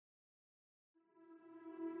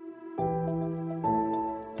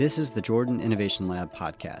This is the Jordan Innovation Lab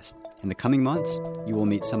podcast. In the coming months, you will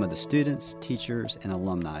meet some of the students, teachers, and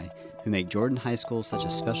alumni who make Jordan High School such a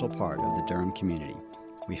special part of the Durham community.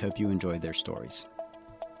 We hope you enjoy their stories.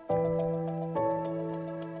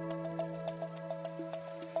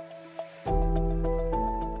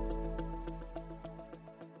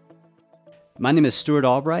 My name is Stuart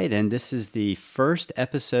Albright, and this is the first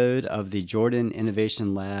episode of the Jordan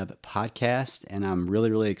Innovation Lab podcast, and I'm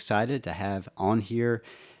really excited to have on here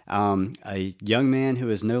a young man who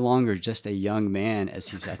is no longer just a young man, as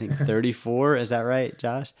he's, I think, 34. Is that right,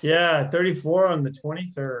 Josh? Yeah, 34 on the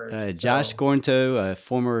 23rd. Josh Gornto, a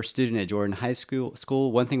former student at Jordan High School.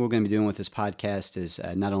 One thing we're going to be doing with this podcast is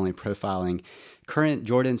not only profiling current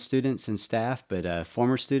Jordan students and staff, but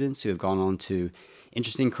former students who have gone on to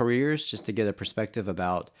interesting careers, just to get a perspective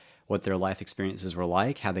about what their life experiences were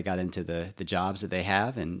like, how they got into the jobs that they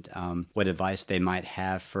have, and what advice they might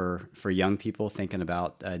have for young people thinking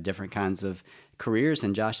about different kinds of careers.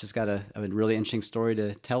 And Josh has got a really interesting story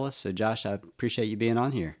to tell us. So Josh, I appreciate you being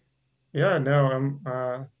on here. Yeah, no,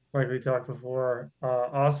 I'm like we talked before,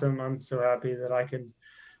 awesome. I'm so happy that I can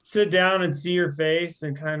sit down and see your face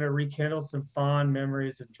and kind of rekindle some fond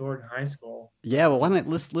memories of Jordan High School. Yeah, well,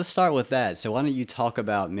 let's start with that. So why don't you talk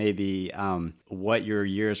about maybe what your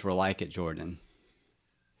years were like at Jordan?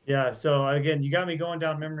 Yeah, so again, you got me going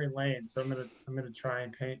down memory lane, so I'm gonna try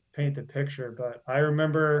and paint the picture. But I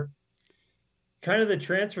remember kind of the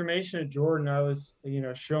transformation at Jordan. I was,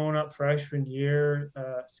 showing up freshman year,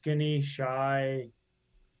 skinny, shy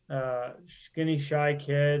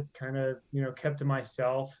kid, kind of, kept to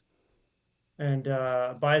myself. And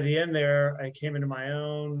by the end there, I came into my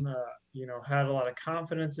own, had a lot of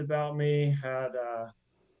confidence about me, had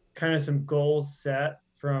kind of some goals set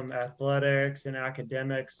from athletics and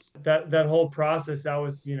academics. That whole process, that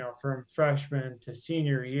was, from freshman to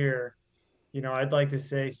senior year. I'd like to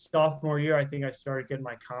say sophomore year, I think I started getting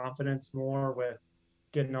my confidence more with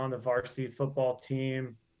getting on the varsity football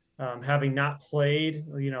team. Having not played,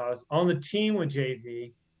 I was on the team with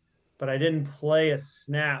JV, but I didn't play a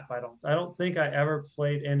snap. I don't think I ever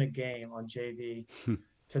played in a game on JV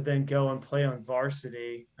to then go and play on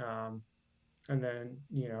varsity. And then,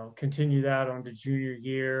 continue that on to junior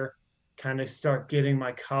year, kind of start getting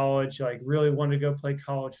my college, like really wanted to go play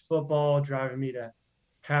college football, driving me to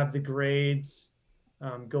have the grades,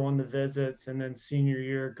 go on the visits, and then senior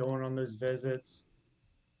year going on those visits.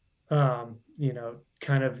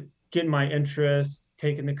 Kind of getting my interest,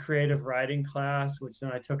 taking the creative writing class, which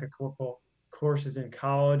then I took a couple courses in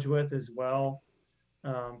college with as well.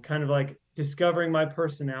 Kind of like discovering my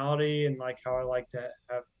personality and like how I like to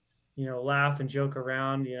have, laugh and joke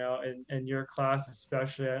around, in your class,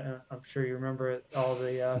 especially. I'm sure you remember all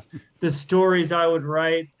the stories I would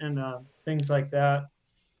write and things like that.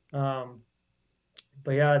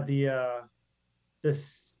 But yeah,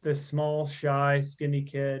 this small, shy, skinny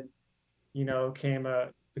kid, became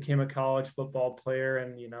a college football player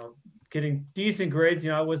and, getting decent grades.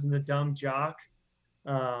 I wasn't the dumb jock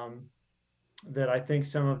that I think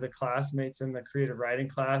some of the classmates in the creative writing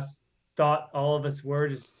class thought all of us were,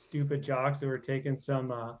 just stupid jocks that were taking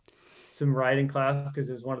some writing class because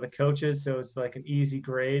it was one of the coaches. So it's like an easy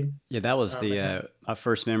grade. Yeah, that was my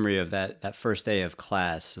first memory of that first day of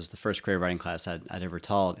class. It was the first creative writing class I'd ever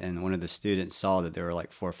taught. And one of the students saw that there were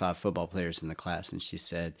like 4 or 5 football players in the class. And she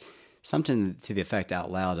said something to the effect out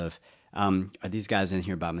loud of, are these guys in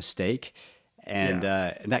here by mistake? And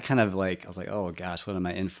that kind of like, I was like, oh gosh, what am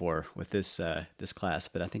I in for with this class?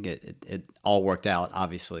 But I think it all worked out,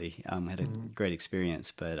 obviously. I had a great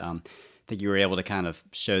experience, but I think you were able to kind of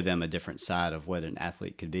show them a different side of what an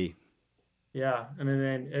athlete could be. Yeah. And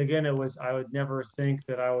then again, I would never think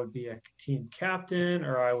that I would be a team captain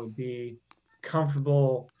or I would be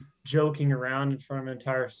comfortable joking around in front of an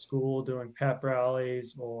entire school doing pep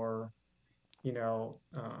rallies or,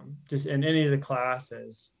 just in any of the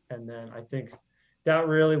classes. And then I think that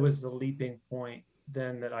really was the leaping point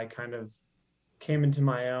then that I kind of came into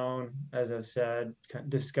my own, as I've said,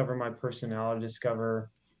 discover my personality,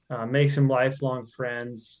 make some lifelong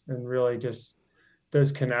friends, and really just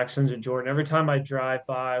those connections with Jordan. Every time I drive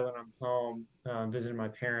by when I'm home, visiting my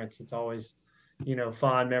parents, it's always,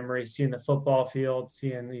 fond memories, seeing the football field,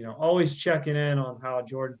 seeing, always checking in on how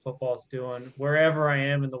Jordan football is doing wherever I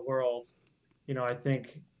am in the world. I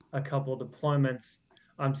think a couple deployments,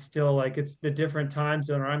 I'm still like, it's the different time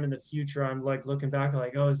zone, or I'm in the future. I'm like looking back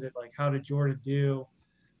like, oh, is it like, how did Jordan do?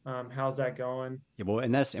 How's that going? Yeah, well,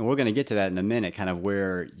 and we're going to get to that in a minute, kind of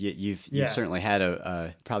where you've certainly had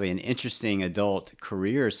a probably an interesting adult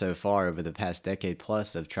career so far over the past decade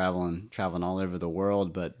plus of traveling all over the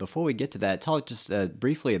world. But before we get to that, talk just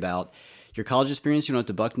briefly about your college experience, you went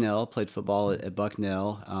to Bucknell, played football at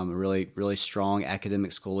Bucknell, a really strong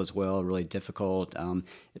academic school as well, really difficult.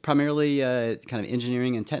 Primarily kind of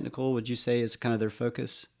engineering and technical, would you say, is kind of their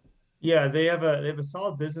focus? Yeah, they have a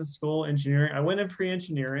solid business school engineering. I went in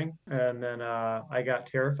pre-engineering, and then I got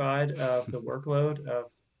terrified of the workload of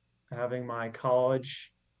having my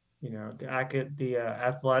college, the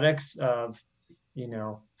athletics of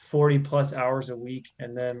 40 plus hours a week,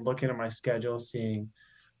 and then looking at my schedule, seeing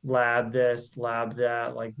lab this, lab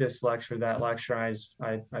that, like this lecture, that lecture.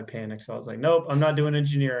 I panicked. So I was like, nope, I'm not doing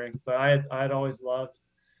engineering. But I had always loved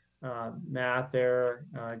math there,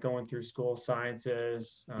 going through school,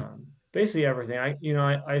 sciences, basically everything.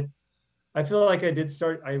 I feel like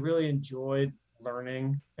I really enjoyed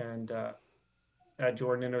learning and at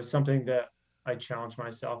Jordan, and it was something that I challenged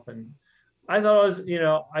myself. And I thought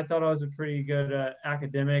I was a pretty good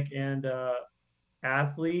academic and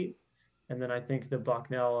athlete. And then I think the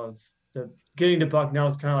getting to Bucknell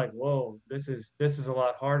is kind of like, whoa, this is a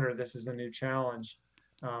lot harder. This is a new challenge.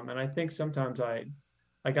 And I think sometimes I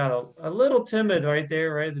got a little timid right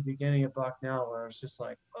there, right at the beginning of Bucknell, where I was just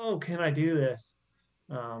like, oh, can I do this?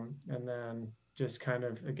 And then just kind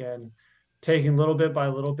of again taking little bit by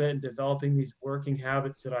little bit and developing these working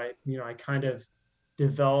habits that I kind of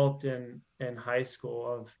developed in high school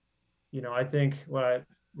of, I think what I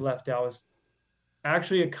left out was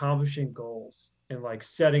actually accomplishing goals and like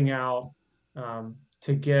setting out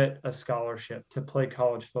to get a scholarship, to play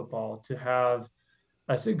college football, to have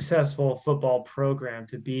a successful football program,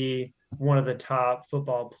 to be one of the top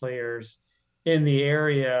football players in the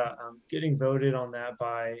area, getting voted on that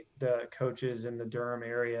by the coaches in the Durham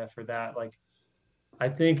area for that. Like, I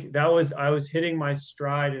think I was hitting my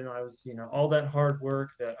stride, and I was, all that hard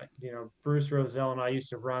work that, Bruce Roselle and I used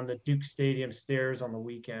to run the Duke Stadium stairs on the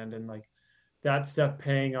weekend, and like that stuff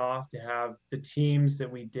paying off to have the teams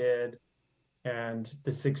that we did and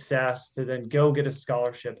the success to then go get a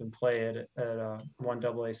scholarship and play it at a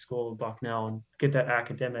 1AA school, Bucknell, and get that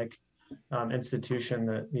academic institution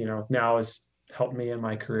that, now has helped me in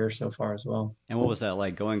my career so far as well. And what was that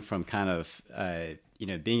like going from kind of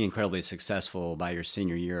being incredibly successful by your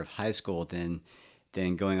senior year of high school, then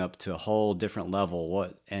going up to a whole different level?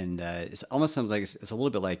 What and It almost sounds like it's a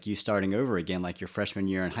little bit like you starting over again, like your freshman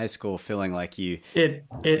year in high school, feeling like you, It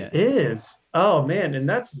yeah, is. Oh man, and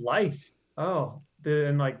that's life.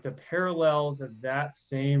 And like the parallels of that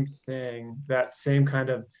same thing, that same kind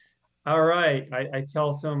of, all right. I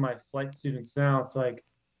tell some of my flight students now, it's like,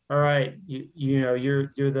 all right, you're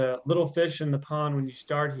the little fish in the pond when you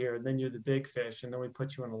start here, and then you're the big fish, and then we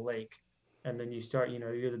put you in a lake. And then you start,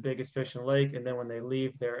 you're the biggest fish in the lake, and then when they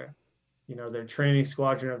leave their training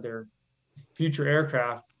squadron of their future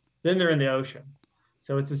aircraft, then they're in the ocean.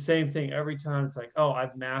 So it's the same thing every time. It's like, oh,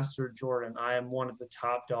 I've mastered Jordan. I am one of the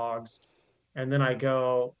top dogs. And then I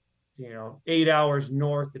go, 8 hours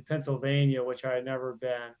north to Pennsylvania, which I had never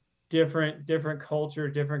been. Different culture,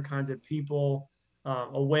 different kinds of people.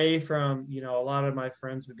 Away from, a lot of my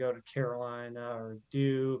friends would go to Carolina or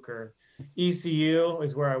Duke or ECU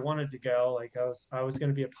is where I wanted to go. Like I was going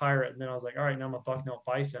to be a Pirate, and then I was like, all right, now I'm a Bucknell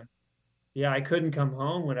Bison. Yeah, I couldn't come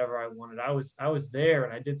home whenever I wanted. I was there,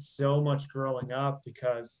 and I did so much growing up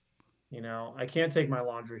because, I can't take my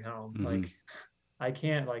laundry home. hmm. Like I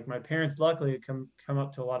can't, like my parents luckily had come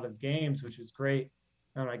up to a lot of the games, which was great.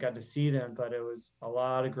 And I got to see them, but it was a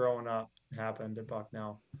lot of growing up happened at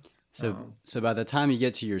Bucknell. So, Um, so by the time you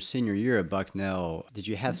get to your senior year at Bucknell, did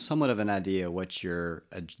you have somewhat of an idea what your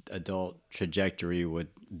adult trajectory would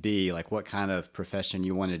be? Like what kind of profession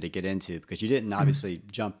you wanted to get into? Because you didn't obviously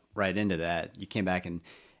jump right into that. You came back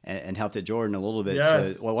and helped at Jordan a little bit. So,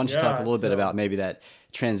 yes, well, why don't you talk a yeah. little bit about So maybe that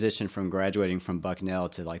transition from graduating from Bucknell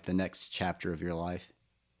to like the next chapter of your life?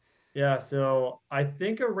 Yeah, so I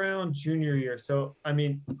think around junior year. So I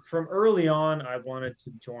mean, from early on, I wanted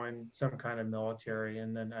to join some kind of military,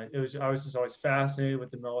 and then I was just always fascinated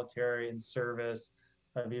with the military and service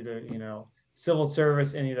of either civil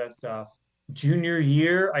service, any of that stuff. Junior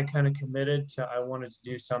year, I kind of committed to I wanted to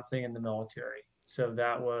do something in the military. So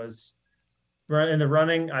that was in the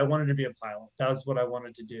running. I wanted to be a pilot. That was what I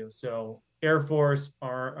wanted to do. So Air Force,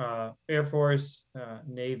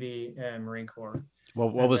 Navy, and Marine Corps.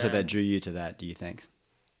 What And was it that then drew you to that, do you think?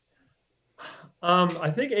 I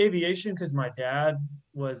think aviation because my dad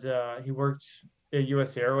was he worked at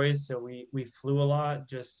U.S. Airways, so we flew a lot.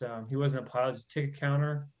 Just he wasn't a pilot, just ticket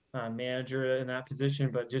counter manager in that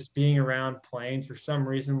position, but just being around planes for some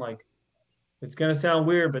reason, like it's gonna sound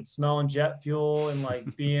weird, but smelling jet fuel and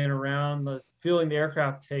like being around the feeling the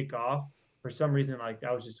aircraft take off for some reason, like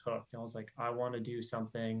I was just hooked. I was like, I want to do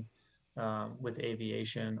something with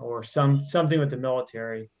aviation or something with the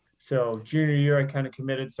military. So junior year, I kind of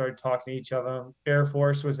committed, started talking to each of them. Air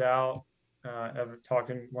Force was out.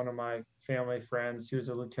 Talking one of my family friends, he was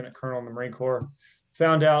a lieutenant colonel in the Marine Corps.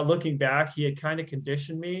 Found out, looking back, he had kind of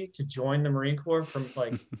conditioned me to join the Marine Corps from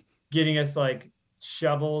like getting us like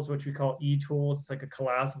shovels, which we call e-tools. It's like a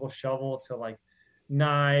collapsible shovel, to like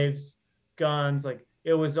knives, guns. Like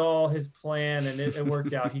it was all his plan, and it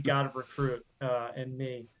worked out. He got a recruit and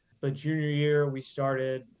me. But junior year, we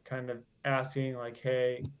started kind of asking like,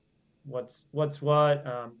 hey, what's what?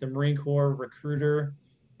 The Marine Corps recruiter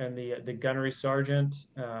and the gunnery sergeant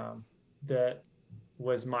that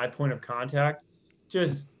was my point of contact.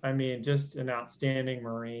 Just an outstanding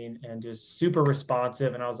Marine and just super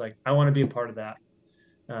responsive. And I was like, I want to be a part of that.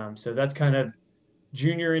 So that's kind of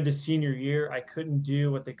junior into senior year. I couldn't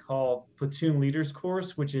do what they call platoon leaders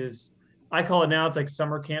course, which is, I call it now, it's like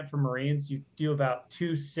summer camp for Marines. You do about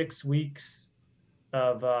 6 weeks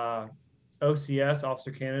of OCS,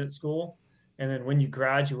 Officer Candidate School, and then when you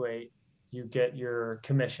graduate, you get your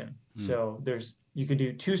commission. Mm. So you can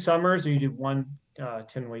do 2 summers, or you do one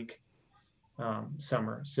 10-week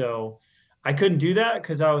summer. So I couldn't do that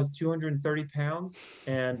because I was 230 pounds,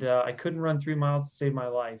 and I couldn't run 3 miles to save my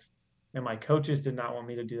life. And my coaches did not want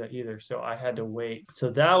me to do that either. So I had to wait. So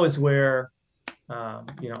that was where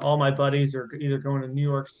all my buddies are either going to New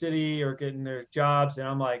York City or getting their jobs. And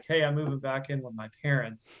I'm like, hey, I'm moving back in with my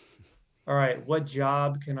parents. All right, what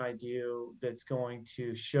job can I do that's going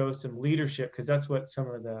to show some leadership? Because that's what some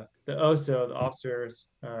of the OSO, the officers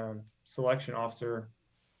selection officer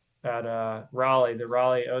at Raleigh, the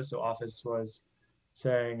Raleigh OSO office was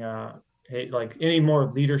saying, hey, like any more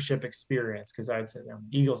leadership experience? Because I'd said I'm an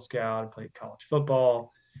Eagle Scout, I played college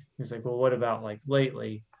football. He was like, well, what about like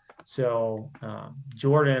lately? So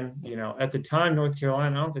Jordan, at the time, North Carolina,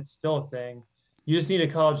 I don't know if it's still a thing. You just need a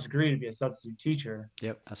college degree to be a substitute teacher.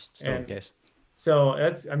 Yep, that's still the And case. so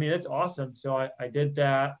that's awesome. So I did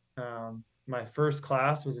that. My first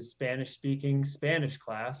class was a Spanish speaking Spanish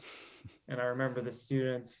class. And I remember the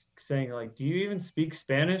students saying like, do you even speak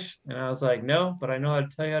Spanish? And I was like, no, but I know how to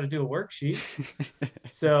tell you how to do a worksheet.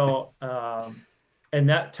 So, and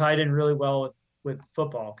that tied in really well with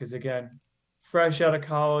football. Cause again, fresh out of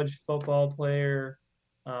college, football player,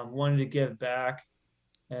 wanted to give back.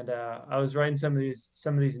 And I was writing some of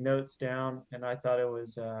these notes down, and I thought it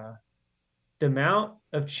was the amount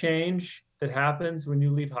of change that happens when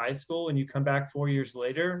you leave high school and you come back 4 years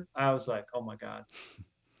later. I was like, oh my God.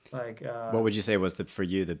 Like, What would you say was for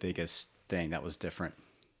you the biggest thing that was different?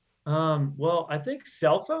 well, I think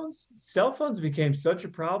cell phones became such a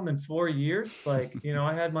problem in 4 years. Like,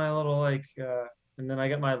 I had my little and then I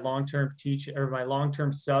got my long-term teach or my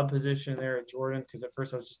long-term sub position there at Jordan. Cause at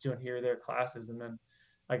first I was just doing here or there classes. And then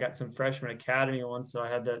I got some freshman academy ones. So I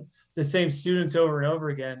had the same students over and over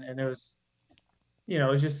again. And it was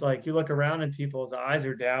just like you look around and people's eyes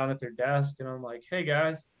are down at their desk, and I'm like, hey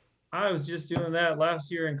guys, I was just doing that last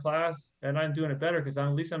year in class, and I'm doing it better because at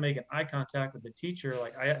least I'm making eye contact with the teacher.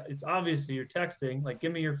 Like it's obviously you're texting, like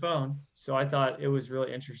give me your phone. So I thought it was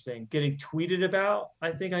really interesting. Getting tweeted about, I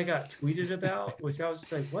think I got tweeted about, which I was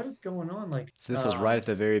just like, what is going on? Like, So this was right at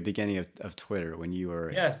the very beginning of Twitter when you were.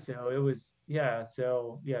 yeah. So it was, yeah.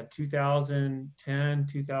 So yeah, 2010,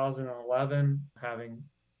 2011, having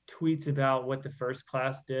tweets about what the first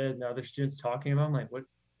class did and the other students talking about. I'm like,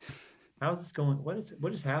 how's this going? What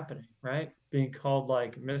is happening? Right? Being called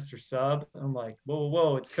like Mr. Sub. I'm like, whoa,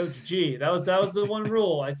 whoa, it's Coach G. That was the one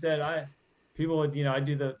rule. I said people would, I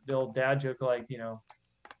do the old dad joke, like,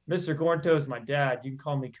 Mr. Gornto is my dad. You can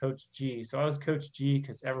call me Coach G. So I was Coach G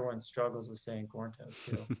because everyone struggles with saying Gornto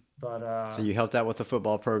too. But So you helped out with the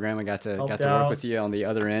football program and got to work out. with you on the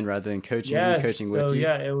other end rather than coaching Yes. coaching So with you.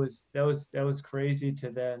 yeah, that was crazy to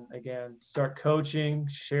then again start coaching,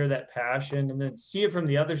 share that passion, and then see it from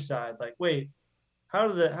the other side. Like, wait, how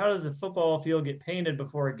does the football field get painted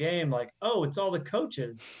before a game? Like, oh, it's all the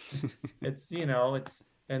coaches. It's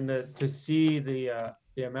to see the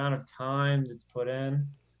amount of time that's put in,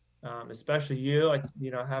 especially you, like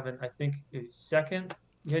having I think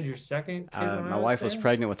you had your second kid when My I was wife was there?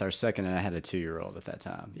 pregnant with our second, and I had a 2-year-old at that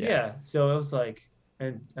time. Yeah. Yeah. So it was like,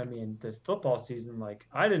 and I mean, the football season, like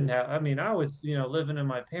I didn't have, I mean, I was, living in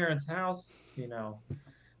my parents' house,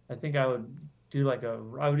 I think I would do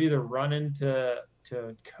I would either run into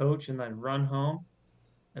to coach and then run home.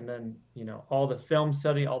 And then, all the film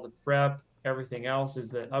study, all the prep, everything else is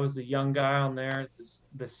that I was the young guy on there,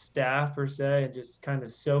 the staff per se, and just kind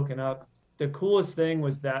of soaking up. The coolest thing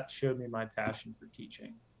was that showed me my passion for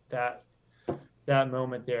teaching. That that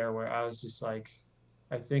moment there where I was just like,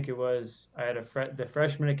 I think it was I had the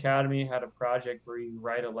freshman academy had a project where you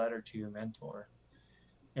write a letter to your mentor,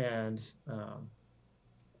 and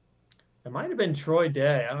it might have been Troy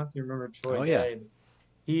Day. I don't know if you remember Troy Oh yeah.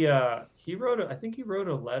 Day. He wrote I think he wrote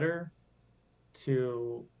a letter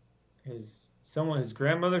to his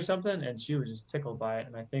grandmother or something, and she was just tickled by it.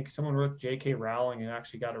 And I think someone wrote J.K. Rowling and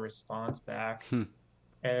actually got a response back. Hmm.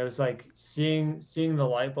 And it was like seeing the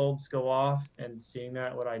light bulbs go off and seeing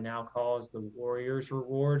that what I now call is the warrior's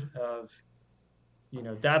reward of,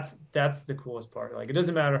 that's the coolest part. Like it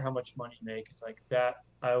doesn't matter how much money you make. It's like that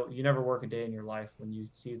you never work a day in your life when you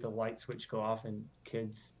see the light switch go off in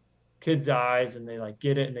kids' eyes and they like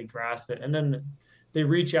get it and they grasp it. And then they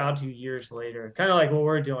reach out to you years later. Kind of like what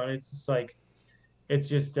we're doing. It's just like it's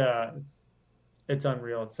just it's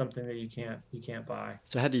unreal. It's something that you can't buy.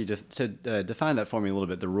 So how do you define that for me a little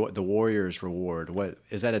bit? The warrior's reward. What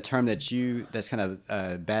is that a term that's kind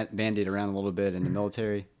of bandied around a little bit in the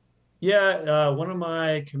military? Yeah, one of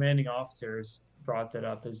my commanding officers brought that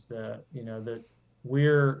up as the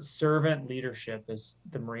we're servant leadership as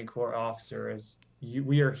the Marine Corps officer is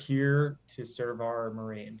we are here to serve our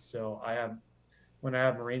Marines. So when I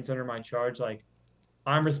have Marines under my charge, like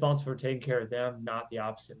I'm responsible for taking care of them, not the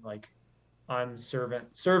opposite. Like I'm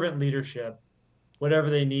servant leadership. Whatever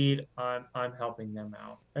they need, I'm helping them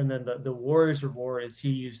out. And then the warrior's reward is he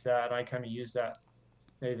used that. And I kind of use that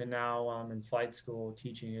even now in flight school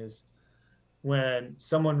teaching is when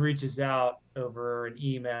someone reaches out over an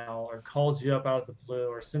email or calls you up out of the blue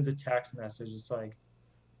or sends a text message. It's like,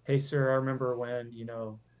 hey sir, I remember when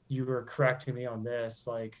you were correcting me on this,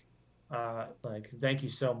 like thank you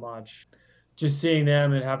so much. Just seeing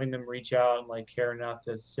them and having them reach out and like care enough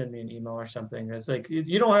to send me an email or something. It's like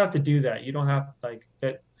you don't have to do that. You don't have to, like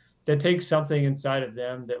that takes something inside of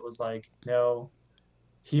them that was like, no,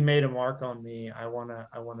 he made a mark on me. I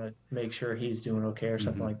wanna make sure he's doing okay or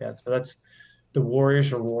something Hmm. like that. So that's the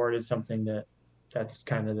Warriors reward is something that's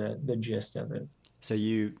kind of the gist of it. So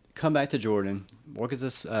you come back to Jordan, work as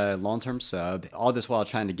this long-term sub, all this while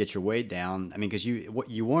trying to get your weight down. I mean, because you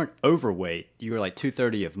weren't overweight, you were like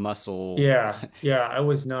 230 of muscle. Yeah, I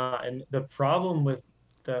was not. And the problem with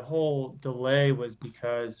the whole delay was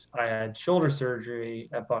because I had shoulder surgery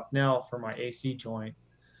at Bucknell for my AC joint.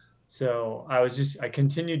 So I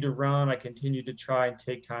continued to run. I continued to try and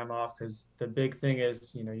take time off because the big thing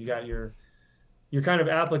is, you got your kind of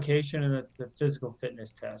application and it's the physical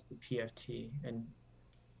fitness test, the PFT. And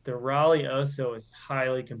the Raleigh OSO is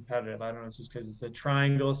highly competitive. I don't know, it's just because it's a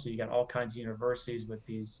triangle. So you got all kinds of universities with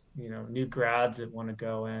these, new grads that want to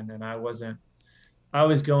go in. And I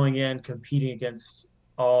was going in competing against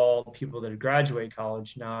all people that had graduated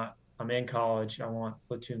college, not I'm in college, I want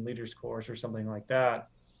platoon leaders course or something like that.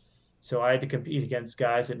 So I had to compete against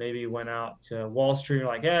guys that maybe went out to Wall Street and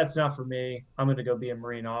were like, yeah, it's not for me. I'm going to go be a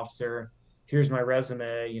Marine officer. Here's my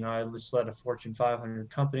resume. I just led a Fortune 500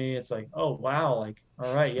 company. It's like, oh, wow. Like,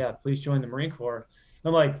 all right, yeah, please join the Marine Corps.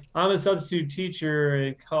 I'm like, I'm a substitute teacher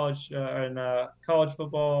in college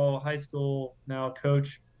football, high school, now a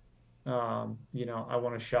coach. I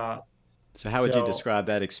want a shot. So how would you So describe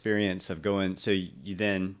that experience of going? So you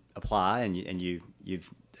then apply and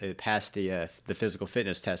you've passed the physical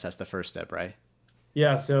fitness test. That's the first step, right?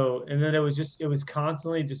 yeah, and then it was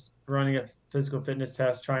constantly just running a physical fitness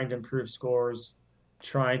test, trying to improve scores,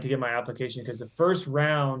 trying to get my application because the first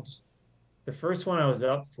one I was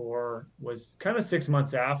up for was kind of 6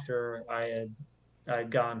 months after I'd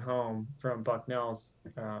gone home from Bucknell's.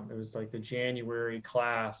 It was like the January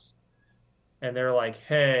class, and they're like,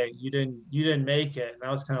 "Hey, you didn't make it," and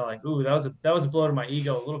I was kind of like, "Ooh, that was a blow to my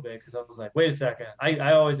ego a little bit," because I was like, "Wait a second,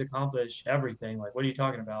 I always accomplish everything. Like, what are you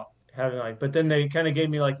talking about?" Having like, but then they kind of gave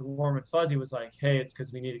me like the warm and fuzzy was like, "Hey, it's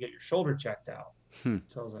because we need to get your shoulder checked out." Hmm.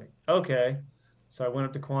 So I was like, "Okay." So I went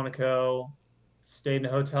up to Quantico, stayed in a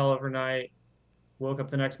hotel overnight, woke up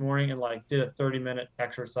the next morning and like did a 30-minute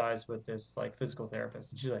exercise with this like physical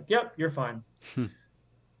therapist, and she's like, "Yep, you're fine." Hmm.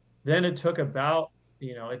 Then it took about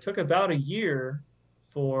a year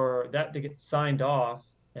for that to get signed off.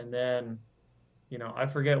 And then, I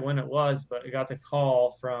forget when it was, but I got the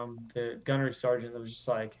call from the gunnery sergeant that was just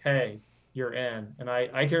like, hey, you're in. And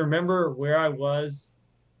I can remember where I was,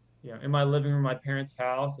 in my living room, my parents'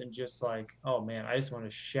 house, and just like, oh man, I just want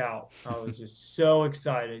to shout. I was just so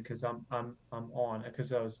excited because I'm on it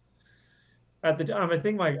because I was at the time, I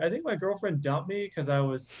think my girlfriend dumped me because I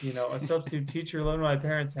was, a substitute teacher living in my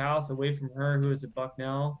parents' house away from her who was at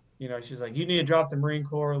Bucknell. She's like, you need to drop the Marine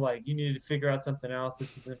Corps, like you need to figure out something else.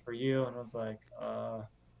 This isn't for you. And I was like,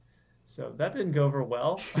 so that didn't go over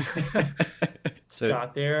well. So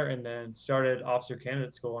Got there and then started officer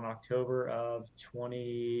candidate school in October of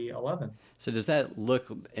 2011. so does that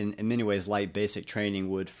look in many ways like basic training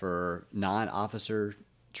would for non-officer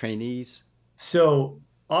trainees? So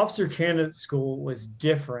officer candidate school was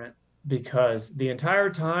different because the entire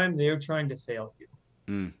time they're trying to fail you.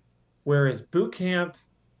 Mm. Whereas boot camp,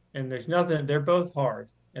 and there's nothing, they're both hard.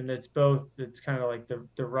 And it's both, it's kind of like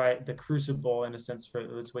the crucible in a sense for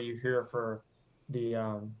that's what you hear for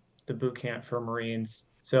the boot camp for Marines.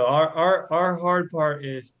 So our hard part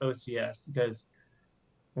is OCS because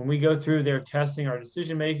when we go through, they're testing our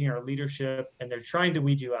decision making, our leadership, and they're trying to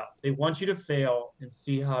weed you out. They want you to fail and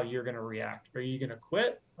see how you're going to react. Are you going to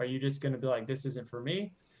quit? Are you just going to be like, this isn't for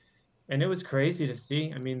me? And it was crazy to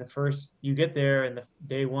see. I mean, the first you get there and the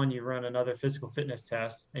day one, you run another physical fitness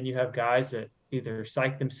test, and you have guys that either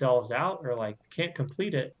psych themselves out or like can't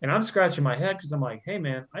complete it. And I'm scratching my head because I'm like, hey,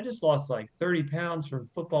 man, I just lost like 30 pounds from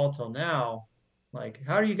football till now. Like,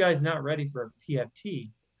 how are you guys not ready for a PFT?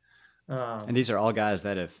 And Um, these are all guys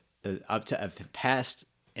that have passed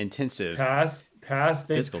intensive they've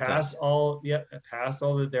physical passed tests. all, yeah, passed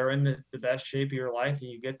all that they're in the best shape of your life, and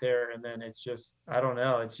you get there, and then it's just, I don't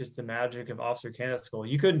know, it's just the magic of officer candidate school.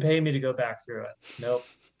 You couldn't pay me to go back through it. Nope.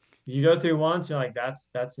 You go through once, you're like,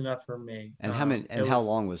 that's enough for me. And how many It and how was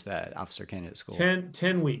long was that officer candidate school?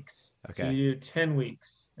 10 weeks. So Okay. you do 10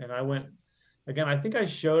 weeks. And I went again, I think I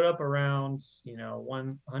showed up around,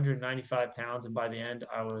 195 pounds. And by the end,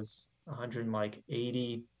 I was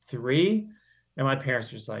 183. And my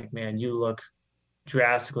parents were just like, man, you look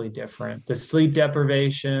drastically different. The sleep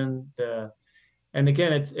deprivation, and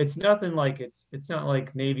again, it's nothing like it's not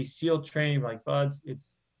like Navy SEAL training like buds.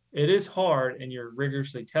 It is hard and you're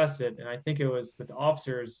rigorously tested. And I think it was with the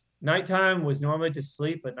officers, nighttime was normally to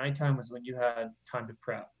sleep, but nighttime was when you had time to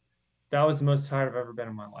prep. That was the most tired I've ever been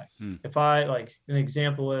in my life. Hmm. If I like an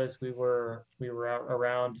example is we were out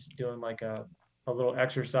around doing like a little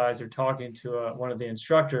exercise or talking to one of the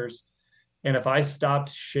instructors, and if I stopped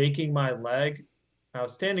shaking my leg, I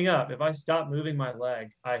was standing up. If I stopped moving my leg,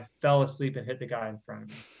 I fell asleep and hit the guy in front of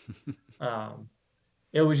me. Um,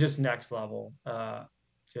 it was just next level,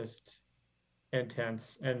 just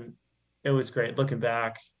intense, and it was great. Looking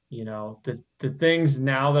back, the things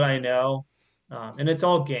now that I know, and it's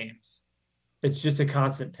all games. It's just a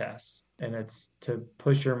constant test, and it's to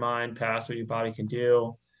push your mind past what your body can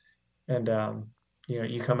do, and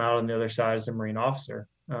you come out on the other side as a Marine officer,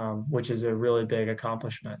 which is a really big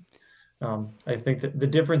accomplishment. I think that the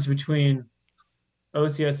difference between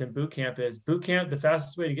OCS and boot camp is boot camp. The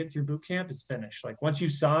fastest way to get through boot camp is finish. Like once you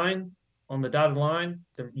sign on the dotted line,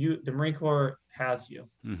 the Marine Corps has you,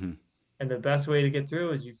 Mm-hmm. and the best way to get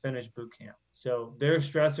through is you finish boot camp. So their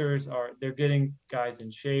stressors are they're getting guys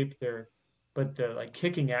in shape. But the like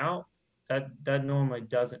kicking out that normally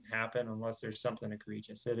doesn't happen unless there's something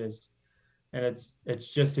egregious. It is, and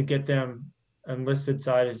it's just to get them enlisted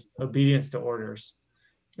side is obedience to orders,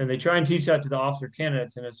 and they try and teach that to the officer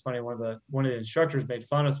candidates. And it's funny, one of the instructors made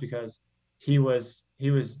fun of us because he was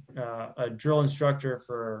a drill instructor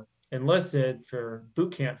for enlisted for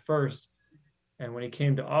boot camp first, and when he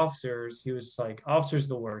came to officers, he was like, officers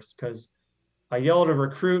the worst because I yell at a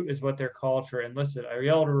recruit is what they're called for enlisted. I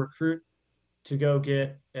yell at a recruit to go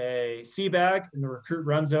get a sea bag, and the recruit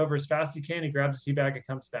runs over as fast as he can. He grabs a sea bag and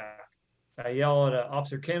comes back. I yell at an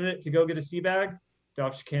officer candidate to go get a sea bag. The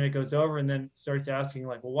officer candidate goes over and then starts asking,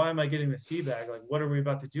 like, well, why am I getting the sea bag? Like, what are we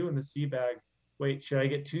about to do in the sea bag? Wait, should I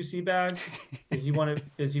get two sea bags? Does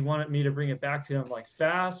he want me to bring it back to him like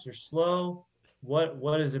fast or slow?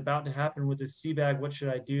 What is about to happen with this sea bag? What should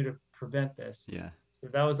I do to prevent this? Yeah. So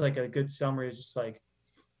that was like a good summary. It's just like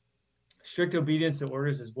strict obedience to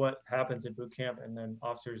orders is what happens in boot camp, and then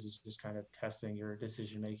officers is just kind of testing your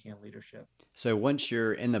decision making and leadership. So once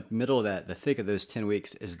you're in the middle of the thick of those 10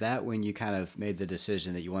 weeks, is that when you kind of made the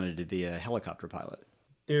decision that you wanted to be a helicopter pilot?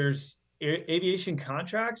 There's aviation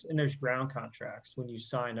contracts and there's ground contracts when you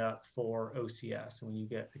sign up for OCS and when you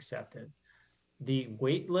get accepted. The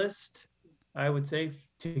wait list, I would say,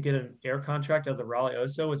 to get an air contract of the Raleigh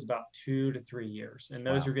OSO was about 2 to 3 years. And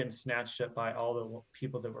those Wow. were getting snatched up by all the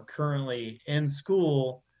people that were currently in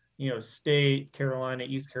school, state, Carolina,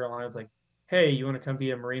 East Carolina. It's like, hey, you want to come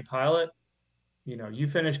be a Marine pilot? You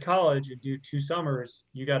finish college and do 2 summers,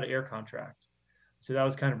 you got an air contract. So that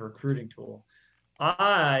was kind of a recruiting tool.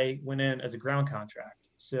 I went in as a ground contract.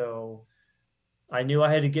 So I knew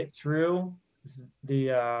I had to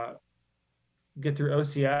the get through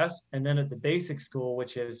OCS, and then at the basic school,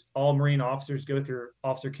 which is all Marine officers go through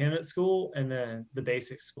officer candidate school, and then the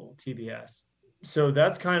basic school, TBS. So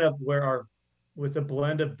that's kind of where our was a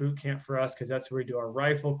blend of boot camp for us because that's where we do our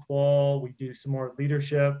rifle qual, we do some more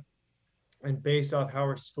leadership, and based off how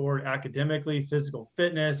we're scored academically, physical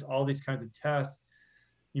fitness, all these kinds of tests,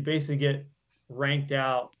 you basically get ranked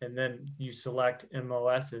out, and then you select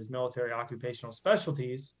MOSs, military occupational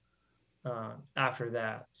specialties, after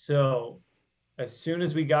that. So as soon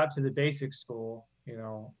as we got to the basic school,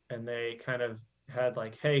 and they kind of had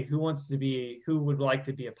like, hey, who would like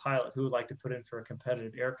to be a pilot? Who would like to put in for a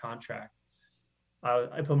competitive air contract?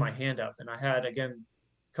 I put my hand up, and I had, again,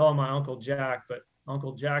 call my Uncle Jack, but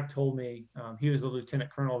Uncle Jack told me, he was a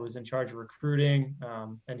lieutenant colonel who was in charge of recruiting,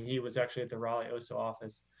 and he was actually at the Raleigh OSO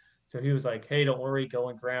office. So he was like, hey, don't worry, go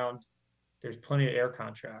on ground. There's plenty of air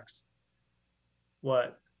contracts.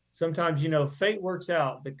 What sometimes, fate works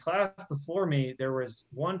out. The class before me, there was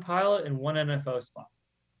one pilot and one NFO spot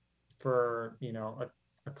for,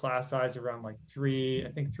 a class size around like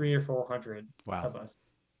I think 300 or 400 Wow. of us.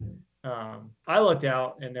 I looked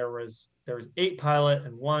out, and there was 8 pilot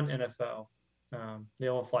and 1 NFO, the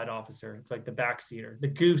old flight officer. It's like the backseater, the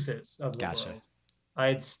gooses of the Gotcha. world. I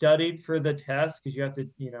had studied for the test because you have to,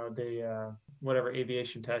 the whatever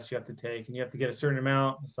aviation test you have to take, and you have to get a certain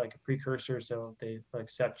amount. It's like a precursor, so they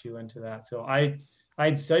accept you into that. So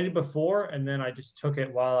I'd studied before, and then I just took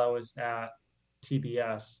it while I was at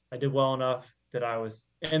TBS. I did well enough that I was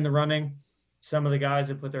in the running. Some of the guys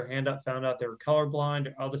that put their hand up found out they were colorblind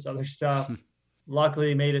or all this other stuff.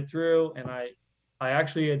 Luckily, made it through, and I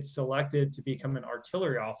actually had selected to become an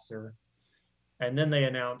artillery officer, and then they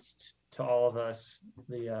announced to all of us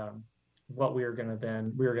the what we were going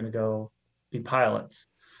to go be pilots.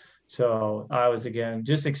 So I was, again,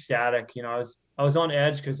 just ecstatic. I was on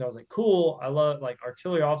edge because I was like, cool. I love, like,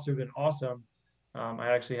 artillery officer, been awesome. I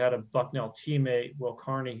actually had a Bucknell teammate, Will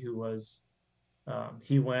Carney, who was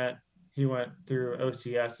he went through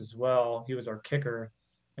OCS as well. He was our kicker,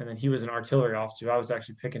 and then he was an artillery officer. I was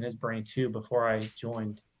actually picking his brain too before I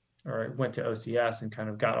joined or went to OCS, and kind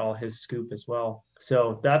of got all his scoop as well.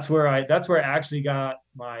 So that's where I actually got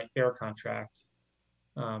my air contract,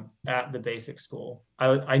 at the basic school.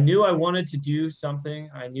 I knew I wanted to do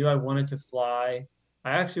something. I knew I wanted to fly.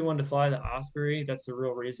 I actually wanted to fly the Osprey. That's the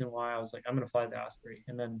real reason why I was like, I'm going to fly the Osprey.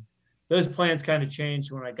 And then those plans kind of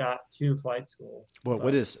changed when I got to flight school. Well,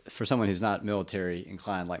 what is, for someone who's not military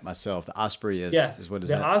inclined like myself, the Osprey Yes, what is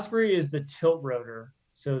the that? Osprey is the tilt rotor.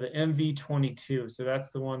 So the MV-22. So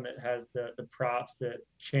that's the one that has the props that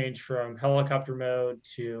change from helicopter mode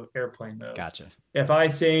to airplane mode. Gotcha. If I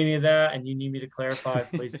say any of that and you need me to clarify,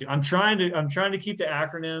 please do. I'm trying to keep the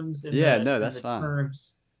acronyms and Yeah, no, and that's the fine.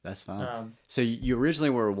 terms. That's fine. Um, So you originally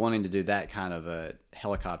were wanting to do that kind of a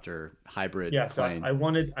helicopter hybrid yeah, so plane. I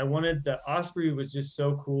wanted the Osprey. Was just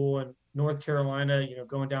so cool. And North Carolina,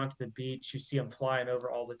 going down to the beach, you see them flying over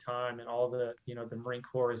all the time, and all the, the Marine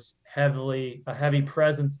Corps is a heavy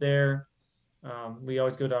presence there. We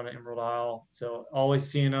always go down to Emerald Isle, so always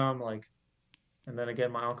seeing them, like. And then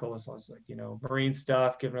again, my uncle was always like, Marine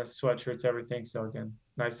stuff, giving us sweatshirts, everything. So again,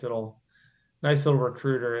 nice little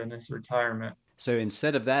recruiter in his retirement. So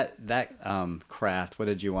instead of that craft, what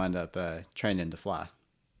did you wind up training to fly?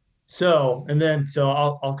 So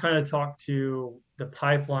I'll kind of talk to the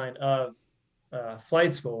pipeline of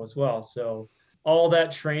flight school as well. So all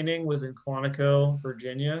that training was in Quantico,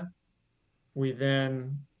 Virginia. We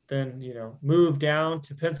then moved down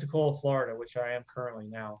to Pensacola, Florida, which I am currently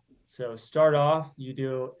now. So start off, you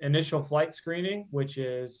do initial flight screening, which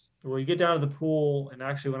is, well, you get down to the pool. And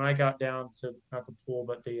actually, when I got down to, not the pool,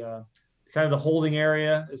 but the kind of the holding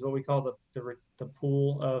area is what we call the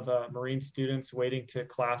pool of Marine students waiting to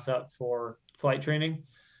class up for flight training.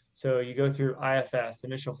 So you go through IFS,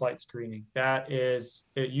 initial flight screening.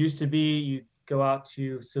 It used to be you go out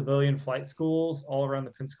to civilian flight schools all around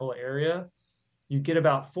the Pensacola area. You get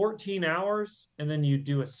about 14 hours, and then you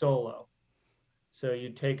do a solo. So you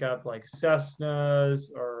take up like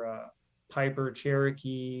Cessnas or Piper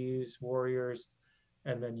Cherokees, Warriors,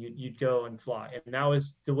 and then you'd go and fly. And that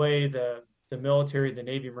was the way the military, the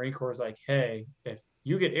Navy, Marine Corps is like, hey, if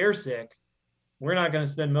you get airsick, we're not going to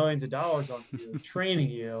spend millions of dollars on you training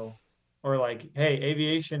you, or like, hey,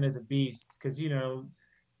 aviation is a beast. Because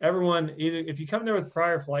everyone, either if you come there with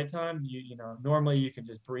prior flight time, normally you can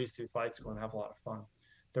just breeze through flight school and have a lot of fun.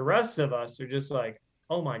 The rest of us are just like,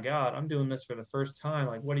 oh my God, I'm doing this for the first time.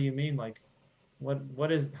 Like, what do you mean? Like,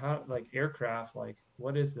 what is, how, like, aircraft? Like,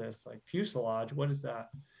 what is this? Like, fuselage? What is that?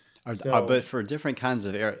 But So for different kinds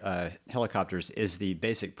of helicopters, is the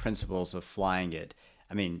basic principles of flying it?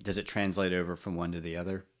 I mean, does it translate over from one to the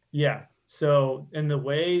other? yes. So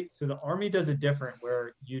the Army does it different,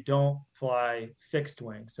 where you don't fly fixed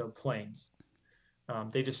wing, so planes.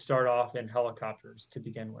 They just start off in helicopters to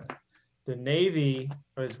begin with. The Navy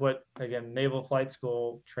is what, again, Naval Flight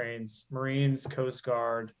School trains Marines, Coast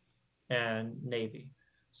Guard, and Navy.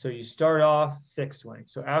 So you start off fixed wing.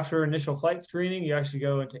 So after initial flight screening, you actually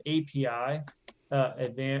go into API,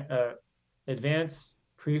 advanced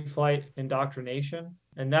pre-flight indoctrination.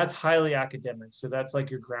 And that's highly academic. So that's like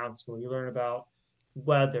your ground school. You learn about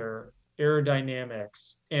weather,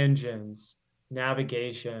 aerodynamics, engines,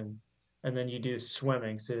 navigation, and then you do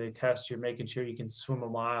swimming. So they test you, making sure you can swim a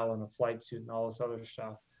mile in a flight suit and all this other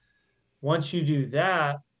stuff. Once you do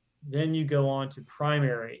that, then you go on to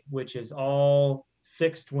primary, which is all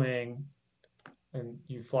fixed wing, and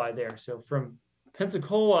you fly there. So from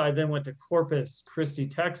Pensacola, I then went to Corpus Christi,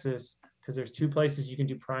 Texas, because there's two places you can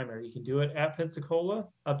do primary. You can do it at Pensacola,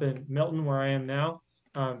 up in Milton, where I am now,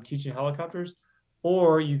 teaching helicopters,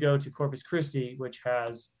 or you go to Corpus Christi, which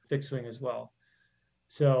has fixed wing as well.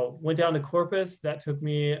 So went down to Corpus. That took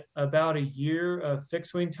me about a year of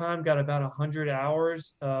fixed wing time. Got about 100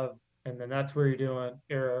 hours of, and then that's where you're doing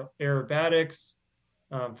aerobatics,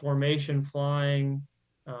 formation flying,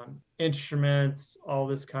 instruments, all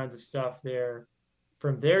this kinds of stuff there.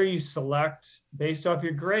 From there, you select based off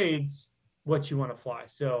your grades what you want to fly.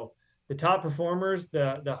 So the top performers,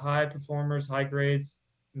 the high performers, high grades,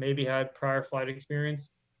 maybe had prior flight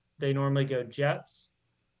experience. They normally go jets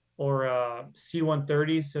or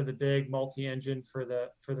C-130s, so the big multi-engine for the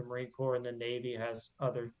Marine Corps, and the Navy has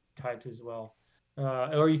other types as well.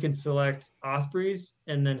 Or you can select Ospreys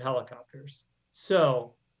and then helicopters.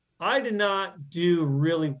 So I did not do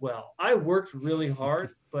really well. I worked really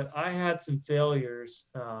hard, but I had some failures.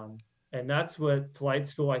 And that's what flight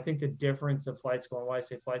school, I think the difference of flight school and why I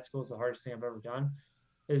say flight school is the hardest thing I've ever done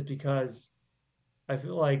is because I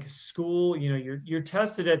feel like school, you're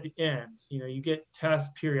tested at the end. You get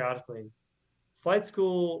tests periodically. Flight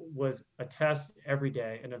school was a test every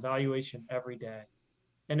day, an evaluation every day,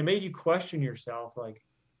 and it made you question yourself. Like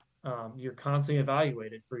you're constantly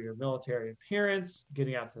evaluated for your military appearance,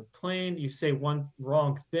 getting out of the plane. You say one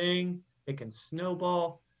wrong thing, it can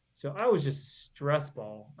snowball. So I was just a stress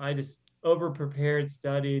ball. I just over prepared,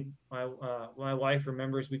 studied. My wife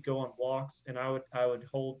remembers we'd go on walks, and I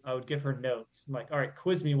would give her notes. I'm like, all right,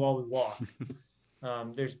 quiz me while we walk.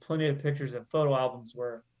 There's plenty of pictures of photo albums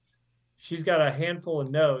where she's got a handful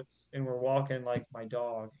of notes, and we're walking like my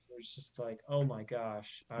dog. It was just like, oh my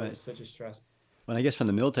gosh, I Right. was such a stress. Well, I guess from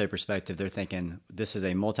the military perspective, they're thinking this is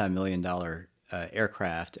a multi-million-dollar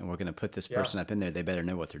aircraft, and we're going to put this Yeah. person up in there. They better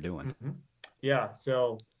know what they're doing. Mhm. Yeah.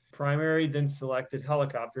 So primary, then selected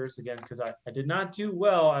helicopters again, because I did not do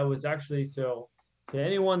well. I was actually, so to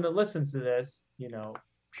anyone that listens to this,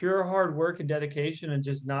 pure hard work and dedication and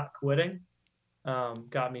just not quitting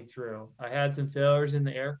got me through. I had some failures in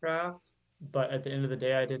the aircraft, but at the end of the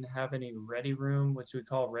day, I didn't have any ready room, which we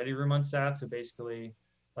call ready room on SAT. So basically,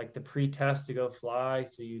 like the pre-test to go fly.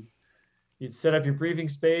 So you'd set up your briefing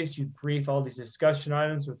space, you'd brief all these discussion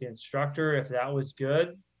items with the instructor. If that was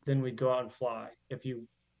good, then we'd go out and fly. If you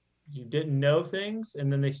didn't know things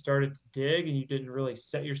and then they started to dig and you didn't really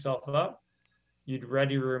set yourself up, you'd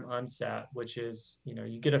ready room unsat, which is,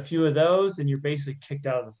 you get a few of those and you're basically kicked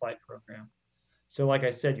out of the flight program. So like I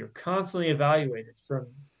said, you're constantly evaluated from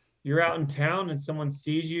you're out in town and someone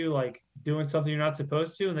sees you like doing something you're not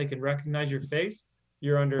supposed to and they can recognize your face,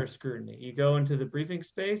 you're under scrutiny. You go into the briefing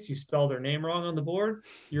space, you spell their name wrong on the board,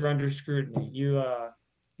 you're under scrutiny. You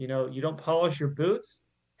don't polish your boots.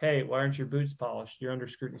 Hey, why aren't your boots polished? You're under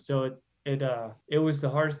scrutiny. So it was the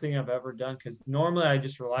hardest thing I've ever done because normally I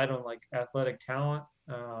just relied on like athletic talent,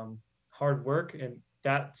 hard work, and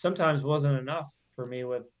that sometimes wasn't enough for me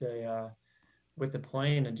with the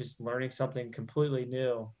plane and just learning something completely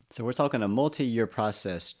new. So we're talking a multi-year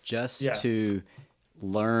process just Yes. to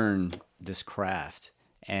learn this craft,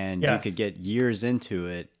 and you could Yes. get years into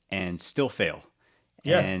it and still fail.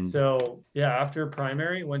 Yes. And So yeah, after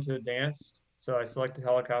primary, went to advanced. So I selected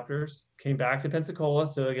helicopters, came back to Pensacola.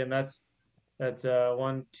 So again, that's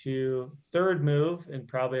one, two, third move in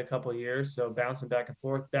probably a couple of years. So bouncing back and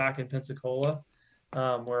forth back in Pensacola,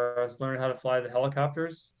 where I was learning how to fly the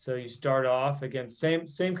helicopters. So you start off again, same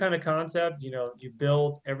kind of concept. You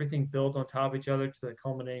build everything builds on top of each other to the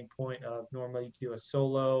culminating point of normally you do a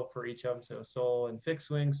solo for each of them. So solo and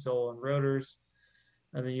fixed wings, solo and rotors,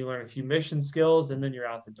 and then you learn a few mission skills, and then you're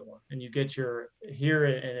out the door. And you get your here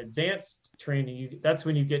in advanced training. That's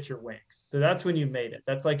when you get your wings. So that's when you made it.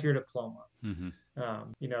 That's like your diploma. mhm.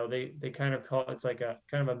 They kind of call it's like a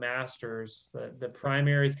kind of a master's. The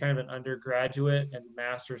primary is kind of an undergraduate, and the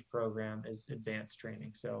master's program is advanced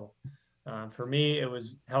training. So for me, it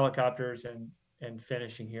was helicopters and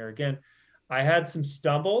finishing here. Again, I had some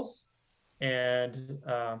stumbles, and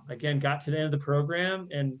again got to the end of the program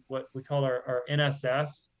and what we call our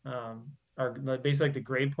NSS, our basically like the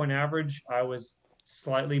grade point average. I was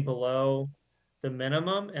slightly below the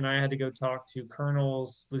minimum, and I had to go talk to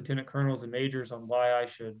colonels, lieutenant colonels, and majors on why I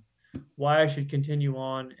should continue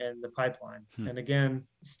on in the pipeline. Hmm. And again,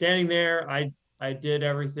 standing there, I did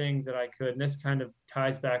everything that I could. And this kind of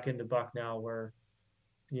ties back into Bucknell where,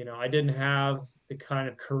 I didn't have the kind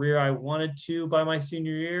of career I wanted to by my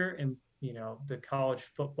senior year. And, the college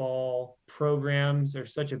football programs are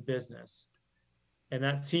such a business. And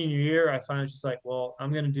that senior year, I finally was just like, well,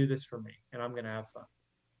 I'm going to do this for me and I'm going to have fun.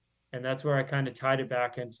 And that's where I kind of tied it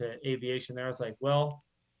back into aviation there. I was like, well,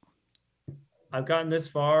 I've gotten this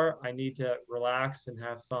far. I need to relax and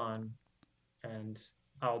have fun and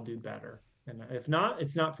I'll do better. And if not,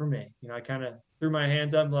 it's not for me. I kind of threw my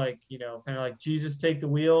hands up like, kind of like Jesus take the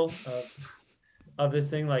wheel of this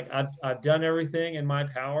thing. Like I've done everything in my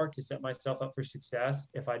power to set myself up for success.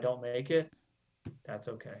 If I don't make it, that's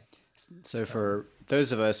okay. So Um, for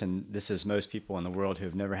those of us, and this is most people in the world who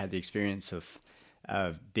have never had the experience of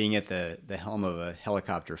being at the helm of a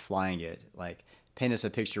helicopter flying it, like paint us a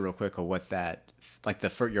picture real quick of what that, like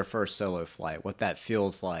your first solo flight, what that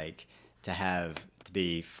feels like to have to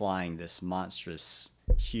be flying this monstrous,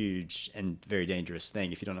 huge, and very dangerous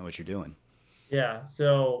thing if you don't know what you're doing. yeah.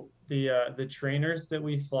 So the trainers that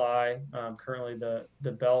we fly, currently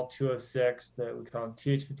the Bell 206 that we call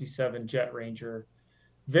TH-57 Jet Ranger,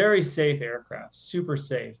 very safe aircraft, super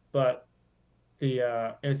safe. But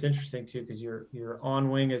it's interesting too because your on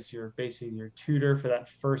wing is your basically your tutor for that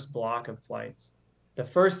first block of flights. The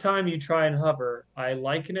first time you try and hover, I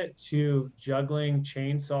liken it to juggling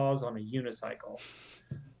chainsaws on a unicycle,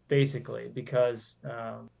 basically, because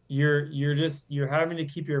you're having to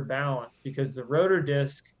keep your balance because the rotor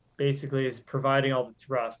disc basically is providing all the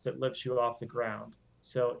thrust that lifts you off the ground.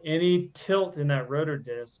 So any tilt in that rotor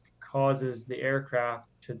disc causes the aircraft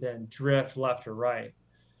to then drift left or right.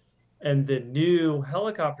 And the new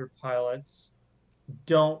helicopter pilots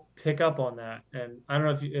don't pick up on that. And I don't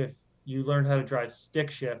know if you learned how to drive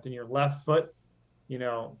stick shift and your left foot,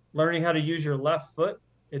 learning how to use your left foot,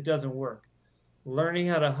 it doesn't work. Learning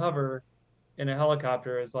how to hover in a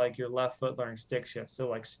helicopter is like your left foot learning stick shift. So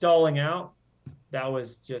like stalling out, that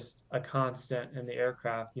was just a constant in the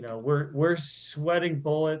aircraft. We're sweating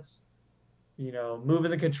bullets,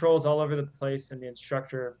 moving the controls all over the place, and the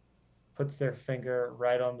instructor puts their finger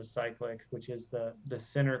right on the cyclic, which is the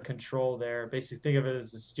center control there. Basically, think of it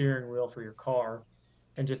as the steering wheel for your car,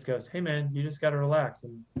 and just goes, "Hey man, you just got to relax,"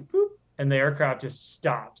 and boop, and the aircraft just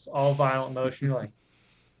stops, all violent motion. You're like,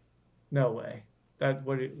 "No way!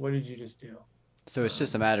 What did you just do?" So it's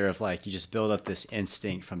just a Um, matter of like you just build up this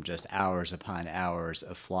instinct from just hours upon hours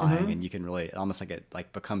of flying, and mhm. you can really almost like it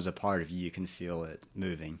like becomes a part of you. You can feel it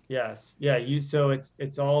moving. Yes, yeah. So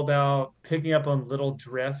it's all about picking up on little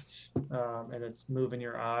drift, and it's moving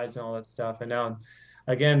your eyes and all that stuff. And now,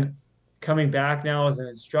 again, coming back now as an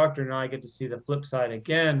instructor, now I get to see the flip side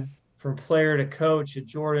again, from player to coach to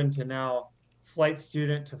Jordan to now flight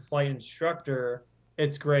student to flight instructor.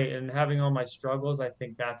 It's great, and having all my struggles, I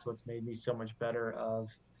think that's what's made me so much better of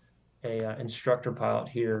a instructor pilot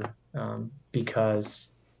here,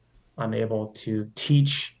 because I'm able to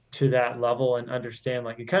teach to that level and understand,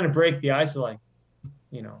 like, you kind of break the ice of like,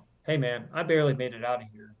 hey man, I barely made it out of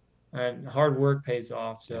here. And hard work pays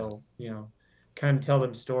off. Yeah. So, kind of tell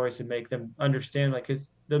them stories and make them understand, like, because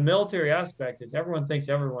the military aspect is everyone thinks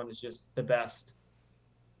everyone is just the best.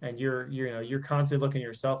 And you're constantly looking at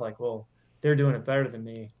yourself like, well, they're doing it better than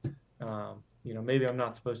me. Maybe I'm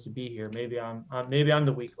not supposed to be here. Maybe I'm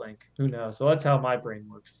the weak link. Who knows? So that's how my brain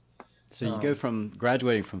works. So you go Um, from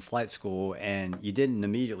graduating from flight school, and you didn't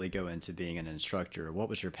immediately go into being an instructor. What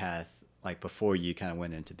was your path like before you kind of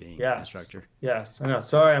went into being an Yes. instructor? Yes. I know.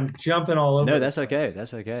 Sorry, I'm jumping all over No, the that's okay. place.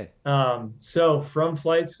 That's okay. So from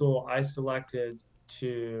flight school, I selected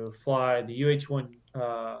to fly the UH-1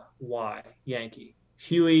 Y Yankee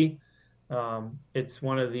Huey. It's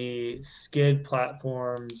one of the skid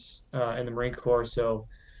platforms in the Marine Corps. So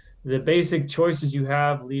the basic choices you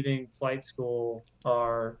have leaving flight school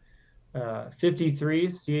are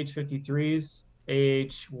 53s, CH-53s,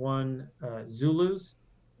 AH-1 Zulus,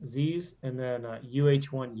 Zs, and then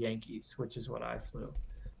UH-1 Yankees, which is what I flew.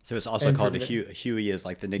 So it's also And called a Huey is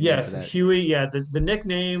like the nickname for yes, that. Huey. Yeah, the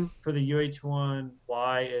nickname for the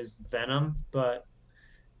UH-1Y is Venom, but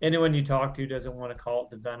anyone you talk to doesn't want to call it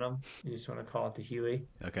the Venom. You just want to call it the Huey.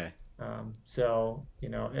 Okay. So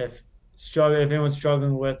if anyone's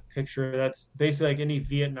struggling with picture, that's basically like any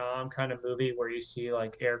Vietnam kind of movie where you see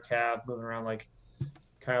like air cav moving around, like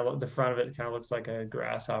kind of the front of it kind of looks like a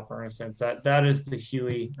grasshopper in a sense. That is the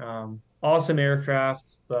Huey. Awesome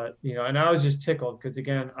aircraft, but and I was just tickled because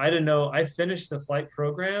again, I didn't know. I finished the flight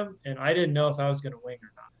program and I didn't know if I was going to wing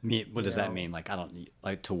or not. Me, what You does that know, mean? Like I don't need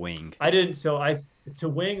like to wing. I didn't. So I to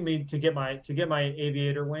wing me to get my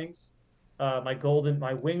aviator wings,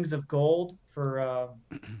 my wings of gold for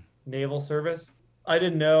naval service. I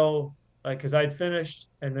didn't know. like, because I'd finished,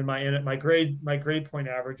 and then my grade point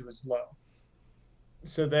average was low,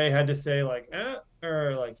 so they had to say like,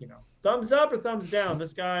 or like, thumbs up or thumbs down.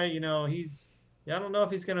 This guy, he's, yeah, I don't know if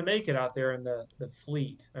he's going to make it out there in the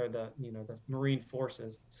fleet, or the Marine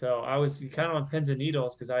forces. So I was kind of on pins and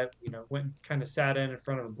needles, because I, went and kind of sat in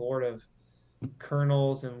front of a board of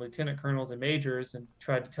colonels and lieutenant colonels and majors, and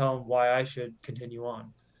tried to tell them why I should continue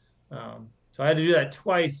on. So I had to do that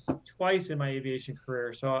twice in my aviation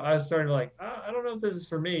career. So I was starting to like, I don't know if this is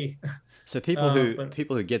for me. So people who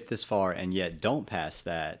But get this far and yet don't pass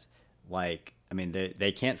that, like, I mean,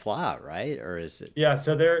 they can't fly, right? Or is it? yeah,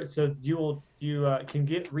 so you can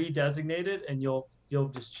get redesignated, and you'll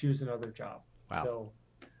just choose another job. Wow. So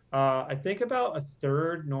I think about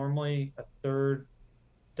normally a third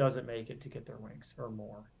doesn't make it to get their wings or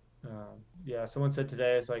more. Yeah, someone said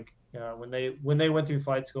today, it's like, when they went through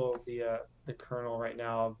flight school, the colonel right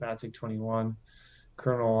now, Matsig 21,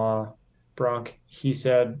 Colonel Brunk, he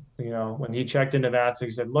said, when he checked into Matsig,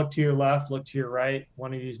 he said, look to your left, look to your right.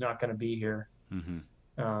 One of you is not going to be here Hmm.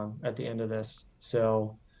 at the end of this.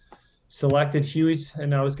 So selected Huey's,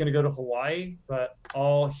 and I was going to go to Hawaii, but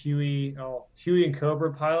all Huey and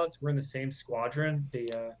Cobra pilots were in the same squadron,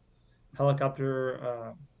 the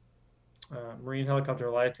helicopter, Marine Helicopter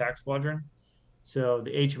Light Attack Squadron. So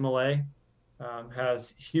the HMLA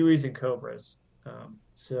has Hueys and Cobras.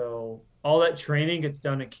 So all that training gets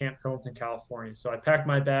done in Camp Pendleton, California. So I packed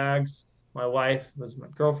my bags. My wife was my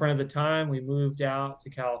girlfriend at the time. We moved out to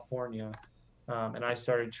California, and I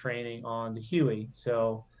started training on the Huey.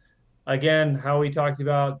 So again, how we talked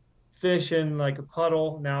about fish in like a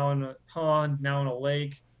puddle, now in a pond, now in a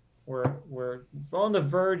lake. We're on the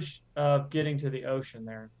verge of getting to the ocean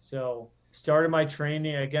there. So started my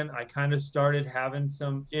training again. I kind of started having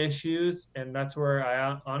some issues, and that's where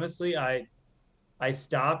I honestly I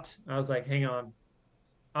stopped. I was like, hang on,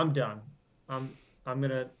 I'm done. I'm I'm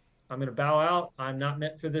gonna I'm gonna bow out. I'm not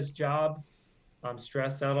meant for this job. I'm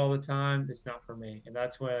stressed out all the time. It's not for me. And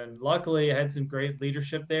that's when, luckily, I had some great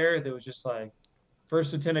leadership there that was just like,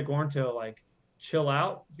 First Lieutenant Gornto, like, chill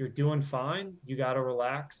out. You're doing fine. You got to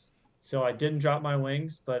relax. So I didn't drop my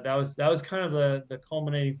wings, but that was kind of the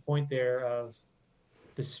culminating point there of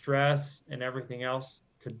the stress and everything else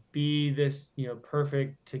to be this,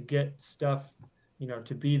 perfect, to get stuff,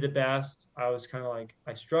 to be the best. I was kind of like,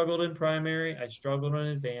 I struggled in primary, I struggled in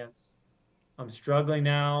advance. I'm struggling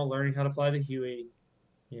now, learning how to fly the Huey.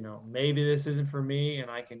 Maybe this isn't for me, and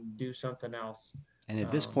I can do something else. And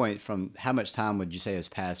at this Um, point, from how much time would you say has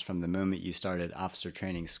passed from the moment you started officer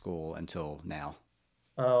training school until now?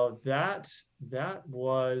 that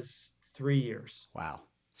was 3 years. Wow.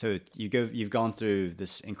 So you've gone through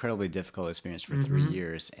this incredibly difficult experience for three Mm-hmm.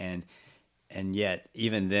 years, and yet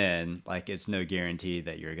even then, like, it's no guarantee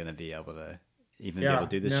that you're going to be able to even be able Yeah, to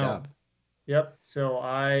do this no, job. yep. So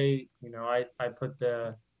I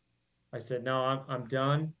said no, I'm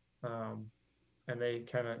done. Um, and they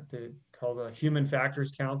called a human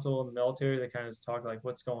factors council in the military. They kind of just talk like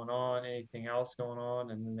what's going on, anything else going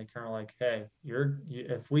on, and then they kind of like, hey,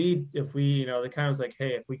 if we they kind of was like, hey,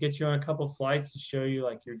 if we get you on a couple flights to show you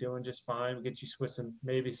like you're doing just fine, we get you with some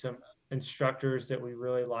maybe some instructors that we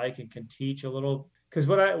really like and can teach a little. Because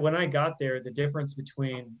when I got there, the difference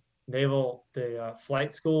between the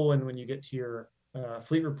flight school, and when you get to your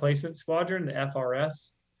fleet replacement squadron, the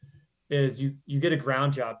FRS, is you get a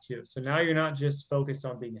ground job too. So now you're not just focused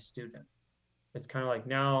on being a student. It's kind of like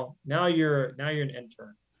now you're an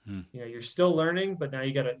intern. Hmm. You're still learning, but now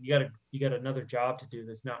you got another job to do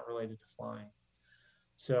that's not related to flying.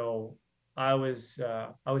 So I was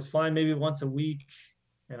flying maybe once a week,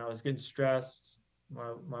 and I was getting stressed.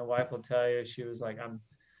 My wife will tell you, she was like,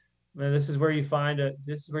 Man, this is where you find a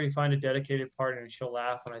dedicated partner, and she'll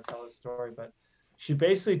laugh when I tell the story, but she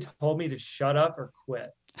basically told me to shut up or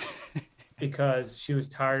quit, because she was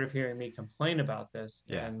tired of hearing me complain about this.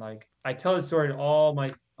 Yeah. And like I tell the story to all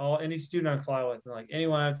any student I fly with, and like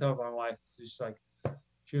anyone I tell my wife, it's just like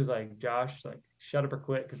she was like, Josh, like shut up or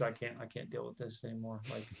quit, because I can't deal with this anymore.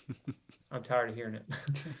 Like I'm tired of hearing it.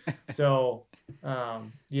 So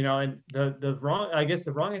and the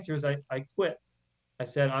wrong answer is I quit. I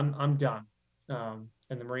said I'm done. And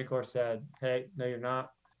the Marine Corps said, hey, no, you're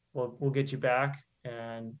not. We'll get you back.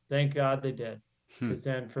 And thank God they did, Hmm. because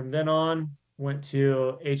then from then on went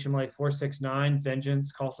to HMLA 469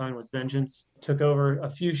 Vengeance. Call sign was Vengeance. Took over a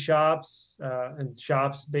few shops, and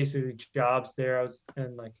shops, basically jobs there. I was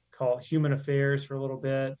in like call human affairs for a little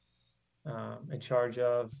bit, in charge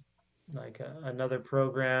of like another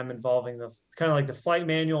program involving the kind of like the flight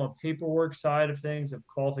manual and paperwork side of things, of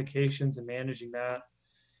qualifications and managing that.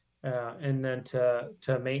 And then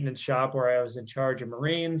to maintenance shop, where I was in charge of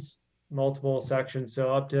Marines, multiple sections.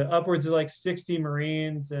 So up to upwards of like 60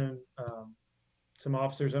 Marines and some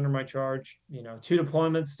officers under my charge. You know, two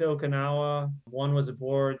deployments to Okinawa. One was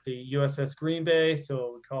aboard the USS Green Bay,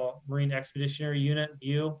 so we call it Marine Expeditionary Unit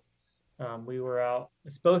U. We were out.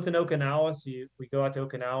 It's both in Okinawa, so we go out to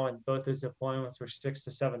Okinawa, and both those deployments were 6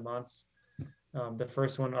 to 7 months. The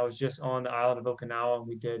first one, I was just on the island of Okinawa, and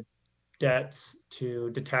we did debts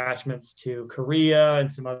to detachments to Korea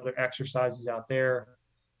and some other exercises out there.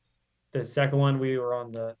 The second one, we were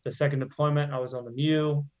on the second deployment. I was on the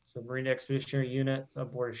MEU, so Marine Expeditionary Unit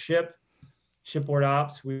aboard a ship, shipboard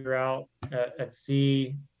ops. We were out at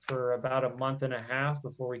sea for about a month and a half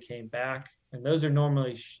before we came back. And those are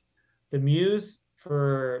normally the MEUs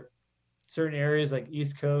for certain areas like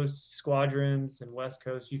East Coast squadrons and West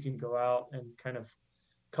Coast. You can go out and kind of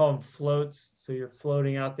call them floats. So you're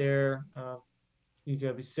floating out there. You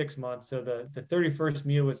could be 6 months. So the 31st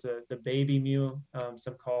MEU was the baby MEU,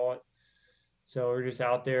 some call it. So we're just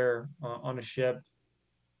out there on a ship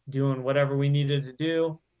doing whatever we needed to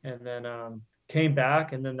do, and then came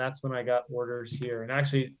back, and then that's when I got orders here. And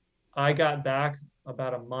actually, I got back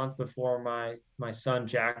about a month before my son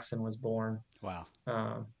Jackson was born. Wow.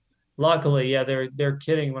 Luckily, yeah, they're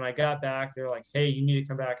kidding. When I got back, they're like, "Hey, you need to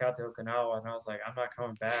come back out to Okinawa," and I was like, "I'm not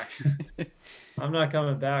coming back. I'm not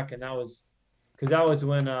coming back." And that was because that was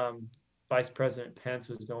when Vice President Pence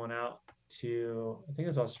was going out to, I think it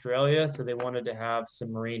was Australia. So they wanted to have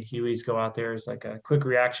some Marine Hueys go out there as like a quick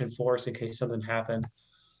reaction force in case something happened.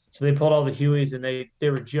 So they pulled all the Hueys, and they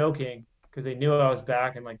were joking because they knew I was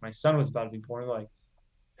back and like my son was about to be born. They're like,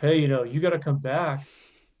 "Hey, you got to come back."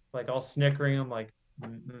 Like all snickering. I'm like,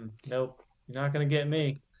 "Nope, you're not going to get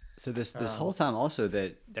me." So this Um, whole time also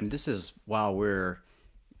that, I mean, this is while we're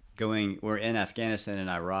in Afghanistan and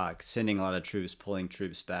Iraq, sending a lot of troops, pulling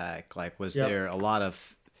troops back. Like, was yep. there a lot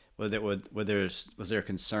of was there a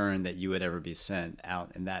concern that you would ever be sent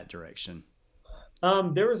out in that direction?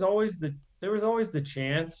 There was always the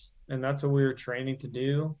chance, and that's what we were training to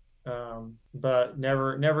do. But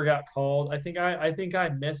never got called. I think I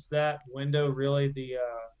missed that window really.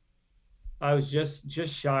 I was just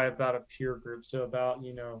shy about a peer group, so about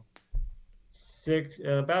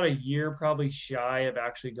about a year probably shy of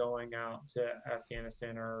actually going out to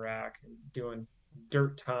Afghanistan or Iraq and doing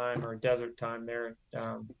dirt time or desert time there.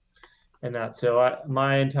 And that so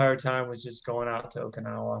my entire time was just going out to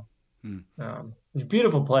Okinawa. Hmm. It was a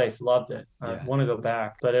beautiful place. Loved it. I Yeah, want to go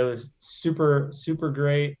back, but it was super, super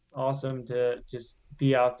great. Awesome to just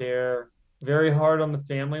be out there. Very hard on the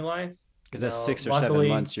family life. because that's 6 or 7 Luckily,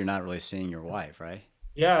 months you're not really seeing your wife, right?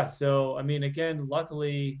 yeah. So, I mean, again,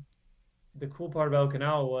 luckily, the cool part about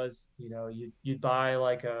Okinawa was, you'd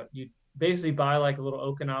basically buy like a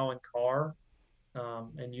little Okinawan car,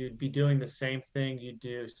 and you'd be doing the same thing you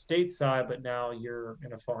do stateside, but now you're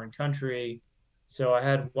in a foreign country. So I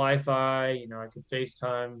had Wi-Fi, I could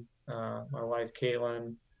FaceTime my wife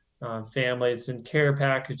Caitlin, family. It's in care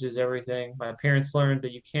packages, everything. My parents learned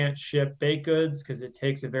that you can't ship baked goods because it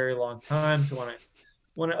takes a very long time. So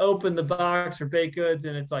when I open the box for baked goods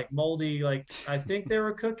and it's like moldy, like I think they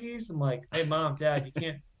were cookies, I'm like, "Hey, mom, dad,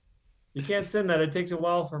 you can't send that. It takes a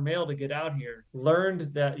while for mail to get out here."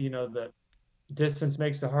 Learned that the distance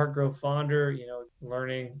makes the heart grow fonder.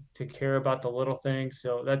 Learning to care about the little things.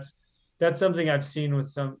 So that's something I've seen with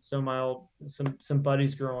some of my old some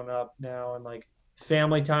buddies growing up now, and like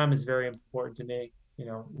family time is very important to me.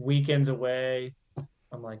 Weekends away.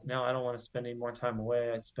 I'm like, no, I don't want to spend any more time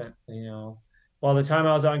away. I spent, while the time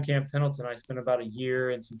I was on Camp Pendleton, I spent about a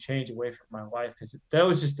year and some change away from my wife because that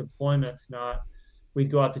was just deployments, not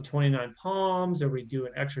we'd go out to 29 Palms or we'd do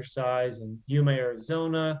an exercise in Yuma,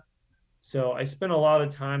 Arizona. So I spent a lot of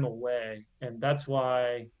time away, and that's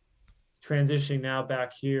why transitioning now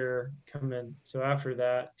back here, so after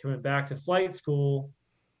that, coming back to flight school,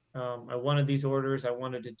 I wanted these orders. I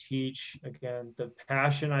wanted to teach. Again, the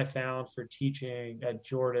passion I found for teaching at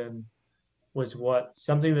Jordan was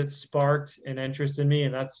something that sparked an interest in me.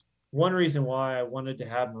 And that's one reason why I wanted to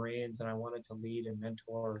have Marines and I wanted to lead and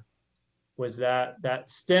mentor, was that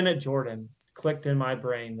stint at Jordan clicked in my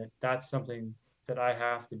brain that that's something that I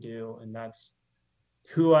have to do. And that's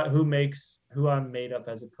who I'm made up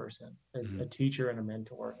as a person, as Hmm. a teacher and a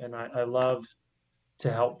mentor. And I love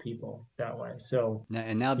to help people that way. So,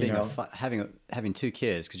 Now you being know, having two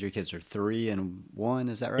kids, because your kids are 3 and 1,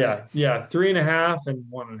 is that right? yeah, 3.5 and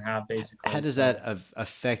 1.5 How basically. does that So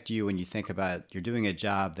affect you when you think about you're doing a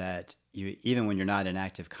job that you, even when you're not in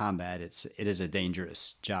active combat, it is a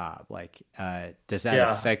dangerous job. Like, does that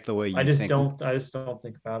yeah, affect the way I you just think? don't I just don't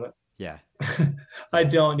think about Yeah, it. I yeah.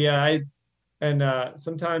 don't. Yeah, I and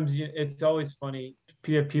sometimes it's always funny.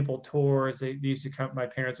 people tours. They used to come. My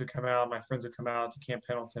parents would come out. My friends would come out to Camp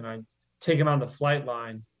Pendleton. I'd take them on the flight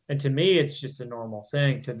line, and to me, it's just a normal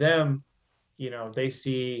thing. To them, they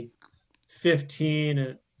see 15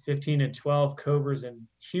 and 12 Cobras and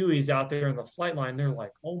Hueys out there in the flight line. They're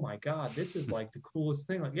like, oh my God, this is like the coolest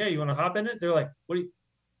thing. Like, yeah, you want to hop in it? They're like, what do you,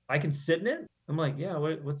 I can sit in it? I'm like, yeah,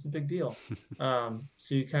 what's the big deal? So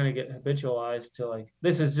you kind of get habitualized to like,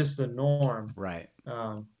 this is just the norm. Right.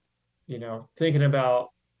 Um, thinking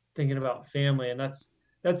about family. And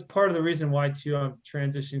that's part of the reason why too I'm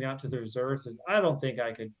transitioning out to the reserves is I don't think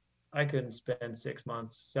I couldn't spend 6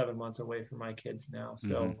 months, 7 months away from my kids now. Mm-hmm.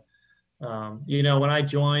 So when I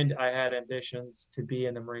joined, I had ambitions to be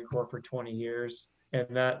in the Marine Corps for 20 years, and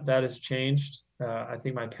that has changed. I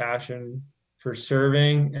think my passion for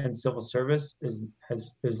serving and civil service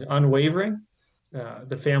is unwavering.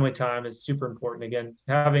 The family time is super important. Again,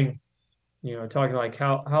 having talking like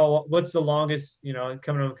how what's the longest,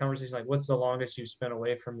 coming to a conversation like what's the longest you've spent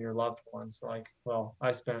away from your loved ones? Like, well,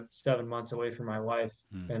 I spent 7 months away from my wife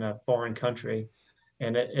Mm. in a foreign country,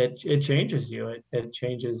 and it changes you. It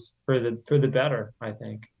changes for the better, I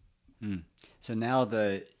think. Mm. So now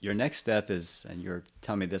your next step is, and you're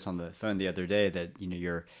telling me this on the phone the other day, that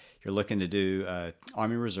you're looking to do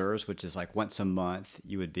Army Reserves, which is like once a month.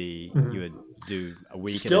 You would Mhm. do a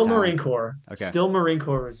week at a Still time. Marine Corps, Okay. still Marine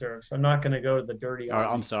Corps Reserves. I'm not going to go to the dirty Or, I'm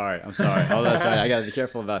Army. sorry. I'm sorry. Oh, that's right. I got to be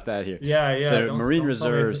careful about that here. Yeah, yeah. So Don't Marine don't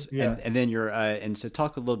tell me. Reserves, Yeah. and then and so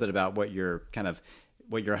talk a little bit about what you're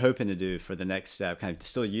hoping to do for the next step, kind of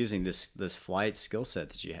still using this flight skill set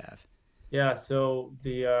that you have. Yeah, so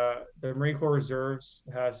the Marine Corps Reserves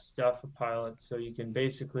has stuff for pilots, so you can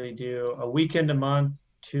basically do a weekend a month,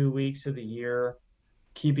 2 weeks of the year,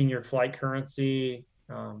 keeping your flight currency.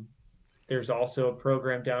 There's also a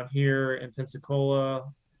program down here in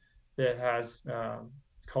Pensacola that has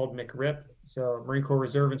it's called McRIP, so Marine Corps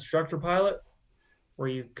Reserve Instructor Pilot, where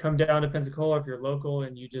you come down to Pensacola if you're local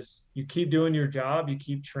and you keep doing your job, you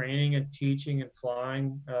keep training and teaching and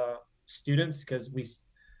flying students because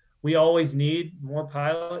we always need more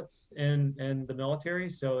pilots in the military,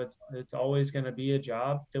 so it's always going to be a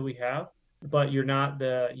job that we have. But you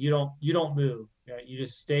don't move. You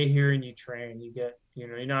just stay here and you train.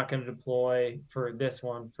 You're not going to deploy for this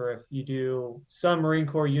one. For if you do some Marine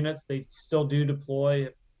Corps units, they still do deploy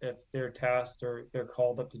if they're tasked or they're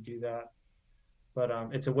called up to do that. But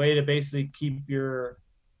it's a way to basically keep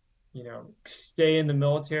stay in the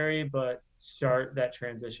military, but start that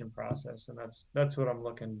transition process. And that's what I'm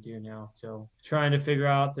looking to do now. So trying to figure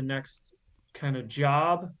out the next kind of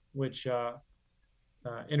job, which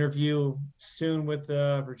interview soon with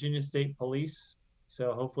the Virginia State Police.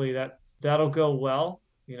 So hopefully that'll go well.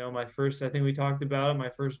 I think we talked about it, my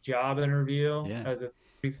first job interview Yeah. as a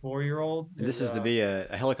 34-year-old And this is is to be a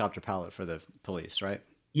helicopter pilot for the police, right?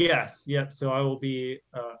 yes, yep. So I will be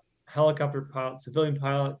a helicopter pilot, civilian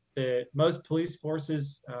pilot. That most police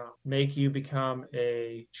forces make you become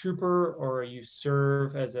a trooper or you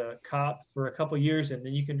serve as a cop for a couple years and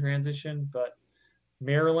then you can transition. But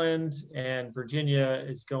Maryland and Virginia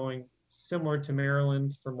is going similar to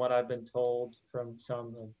Maryland, from what I've been told from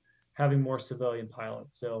some of having more civilian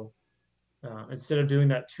pilots. So instead of doing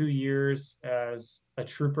that 2 years as a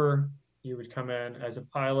trooper, you would come in as a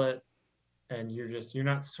pilot and you're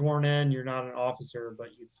not sworn in, you're not an officer, but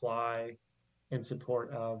you fly in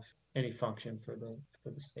support of any function for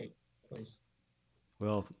the state police.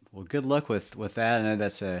 Well, good luck with that. I know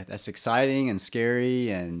that's exciting and scary,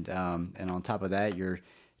 and on top of that, you're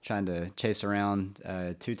trying to chase around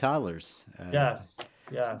two toddlers. Yes,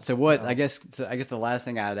 So yes. what? I guess the last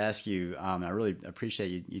thing I'd ask you, I really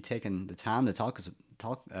appreciate you taking the time to talk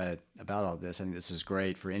about all this. I think this is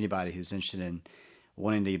great for anybody who's interested in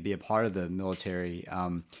wanting to be a part of the military.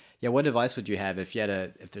 Yeah, what advice would you have if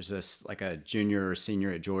there's this like a junior or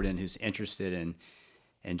senior at Jordan who's interested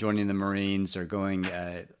in joining the Marines or going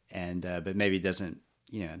and but maybe doesn't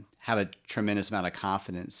have a tremendous amount of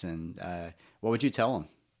confidence, and what would you tell them?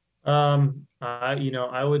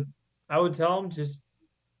 I would tell them just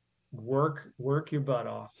work your butt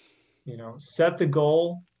off. Set the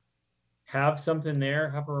goal, have something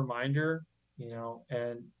there, have a reminder,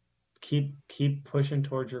 and keep pushing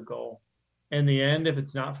towards your goal. In the end, if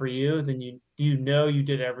it's not for you, then you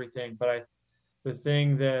did everything. But the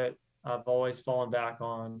thing that I've always fallen back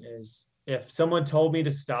on is if someone told me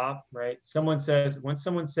to stop, right? When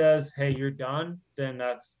someone says, "Hey, you're done," then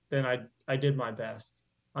I did my best.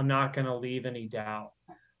 I'm not going to leave any doubt.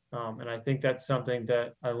 And I think that's something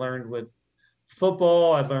that I learned with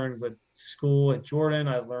football. I learned with school at Jordan.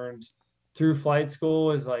 I learned through flight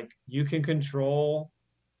school is like you can control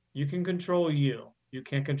you. You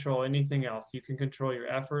can't control anything else. You can control your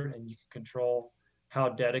effort, and you can control how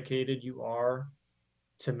dedicated you are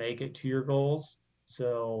to make it to your goals.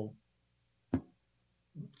 So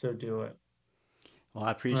do it. Well,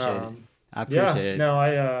 I appreciate it. Um, I yeah, appreciate it.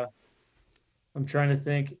 no, I'm trying to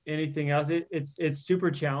think anything else. It's super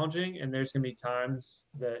challenging, and there's gonna be times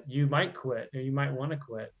that you might quit or you might want to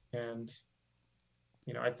quit. And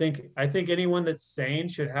I think anyone that's sane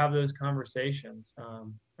should have those conversations,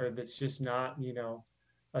 or that's just not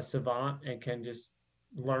a savant and can just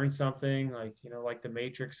learn something like like the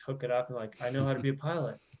Matrix, hook it up, and like I know how to be a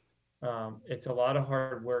pilot. It's a lot of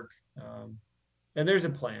hard work, and there's a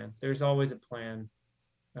plan. There's always a plan.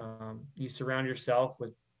 You surround yourself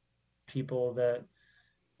with people that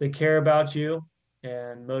care about you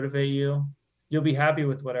and motivate you. You'll be happy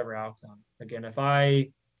with whatever outcome. Again, if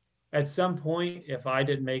I at some point, if I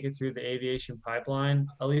didn't make it through the aviation pipeline,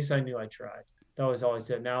 at least I knew I tried. That was always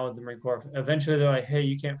it. Now with the Marine Corps, eventually they're like, "Hey,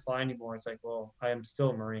 you can't fly anymore." It's like, well, I am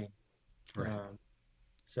still a Marine. Right.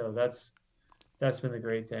 So that's been the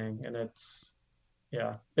great thing, and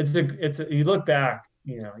yeah, you look back,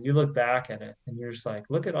 you look back at it, and you're just like,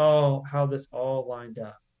 look at all how this all lined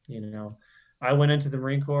up. You know, I went into the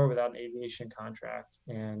Marine Corps without an aviation contract,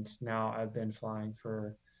 and now I've been flying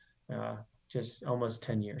for uh, just almost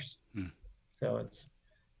 10 years. Mm. So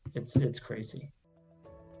it's crazy.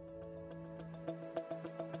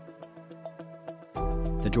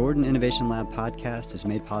 The Jordan Innovation Lab podcast is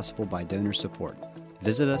made possible by donor support.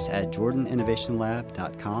 Visit us at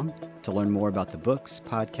jordaninnovationlab.com to learn more about the books,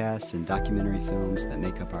 podcasts, and documentary films that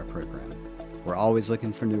make up our program. We're always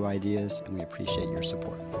looking for new ideas, and we appreciate your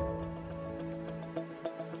support.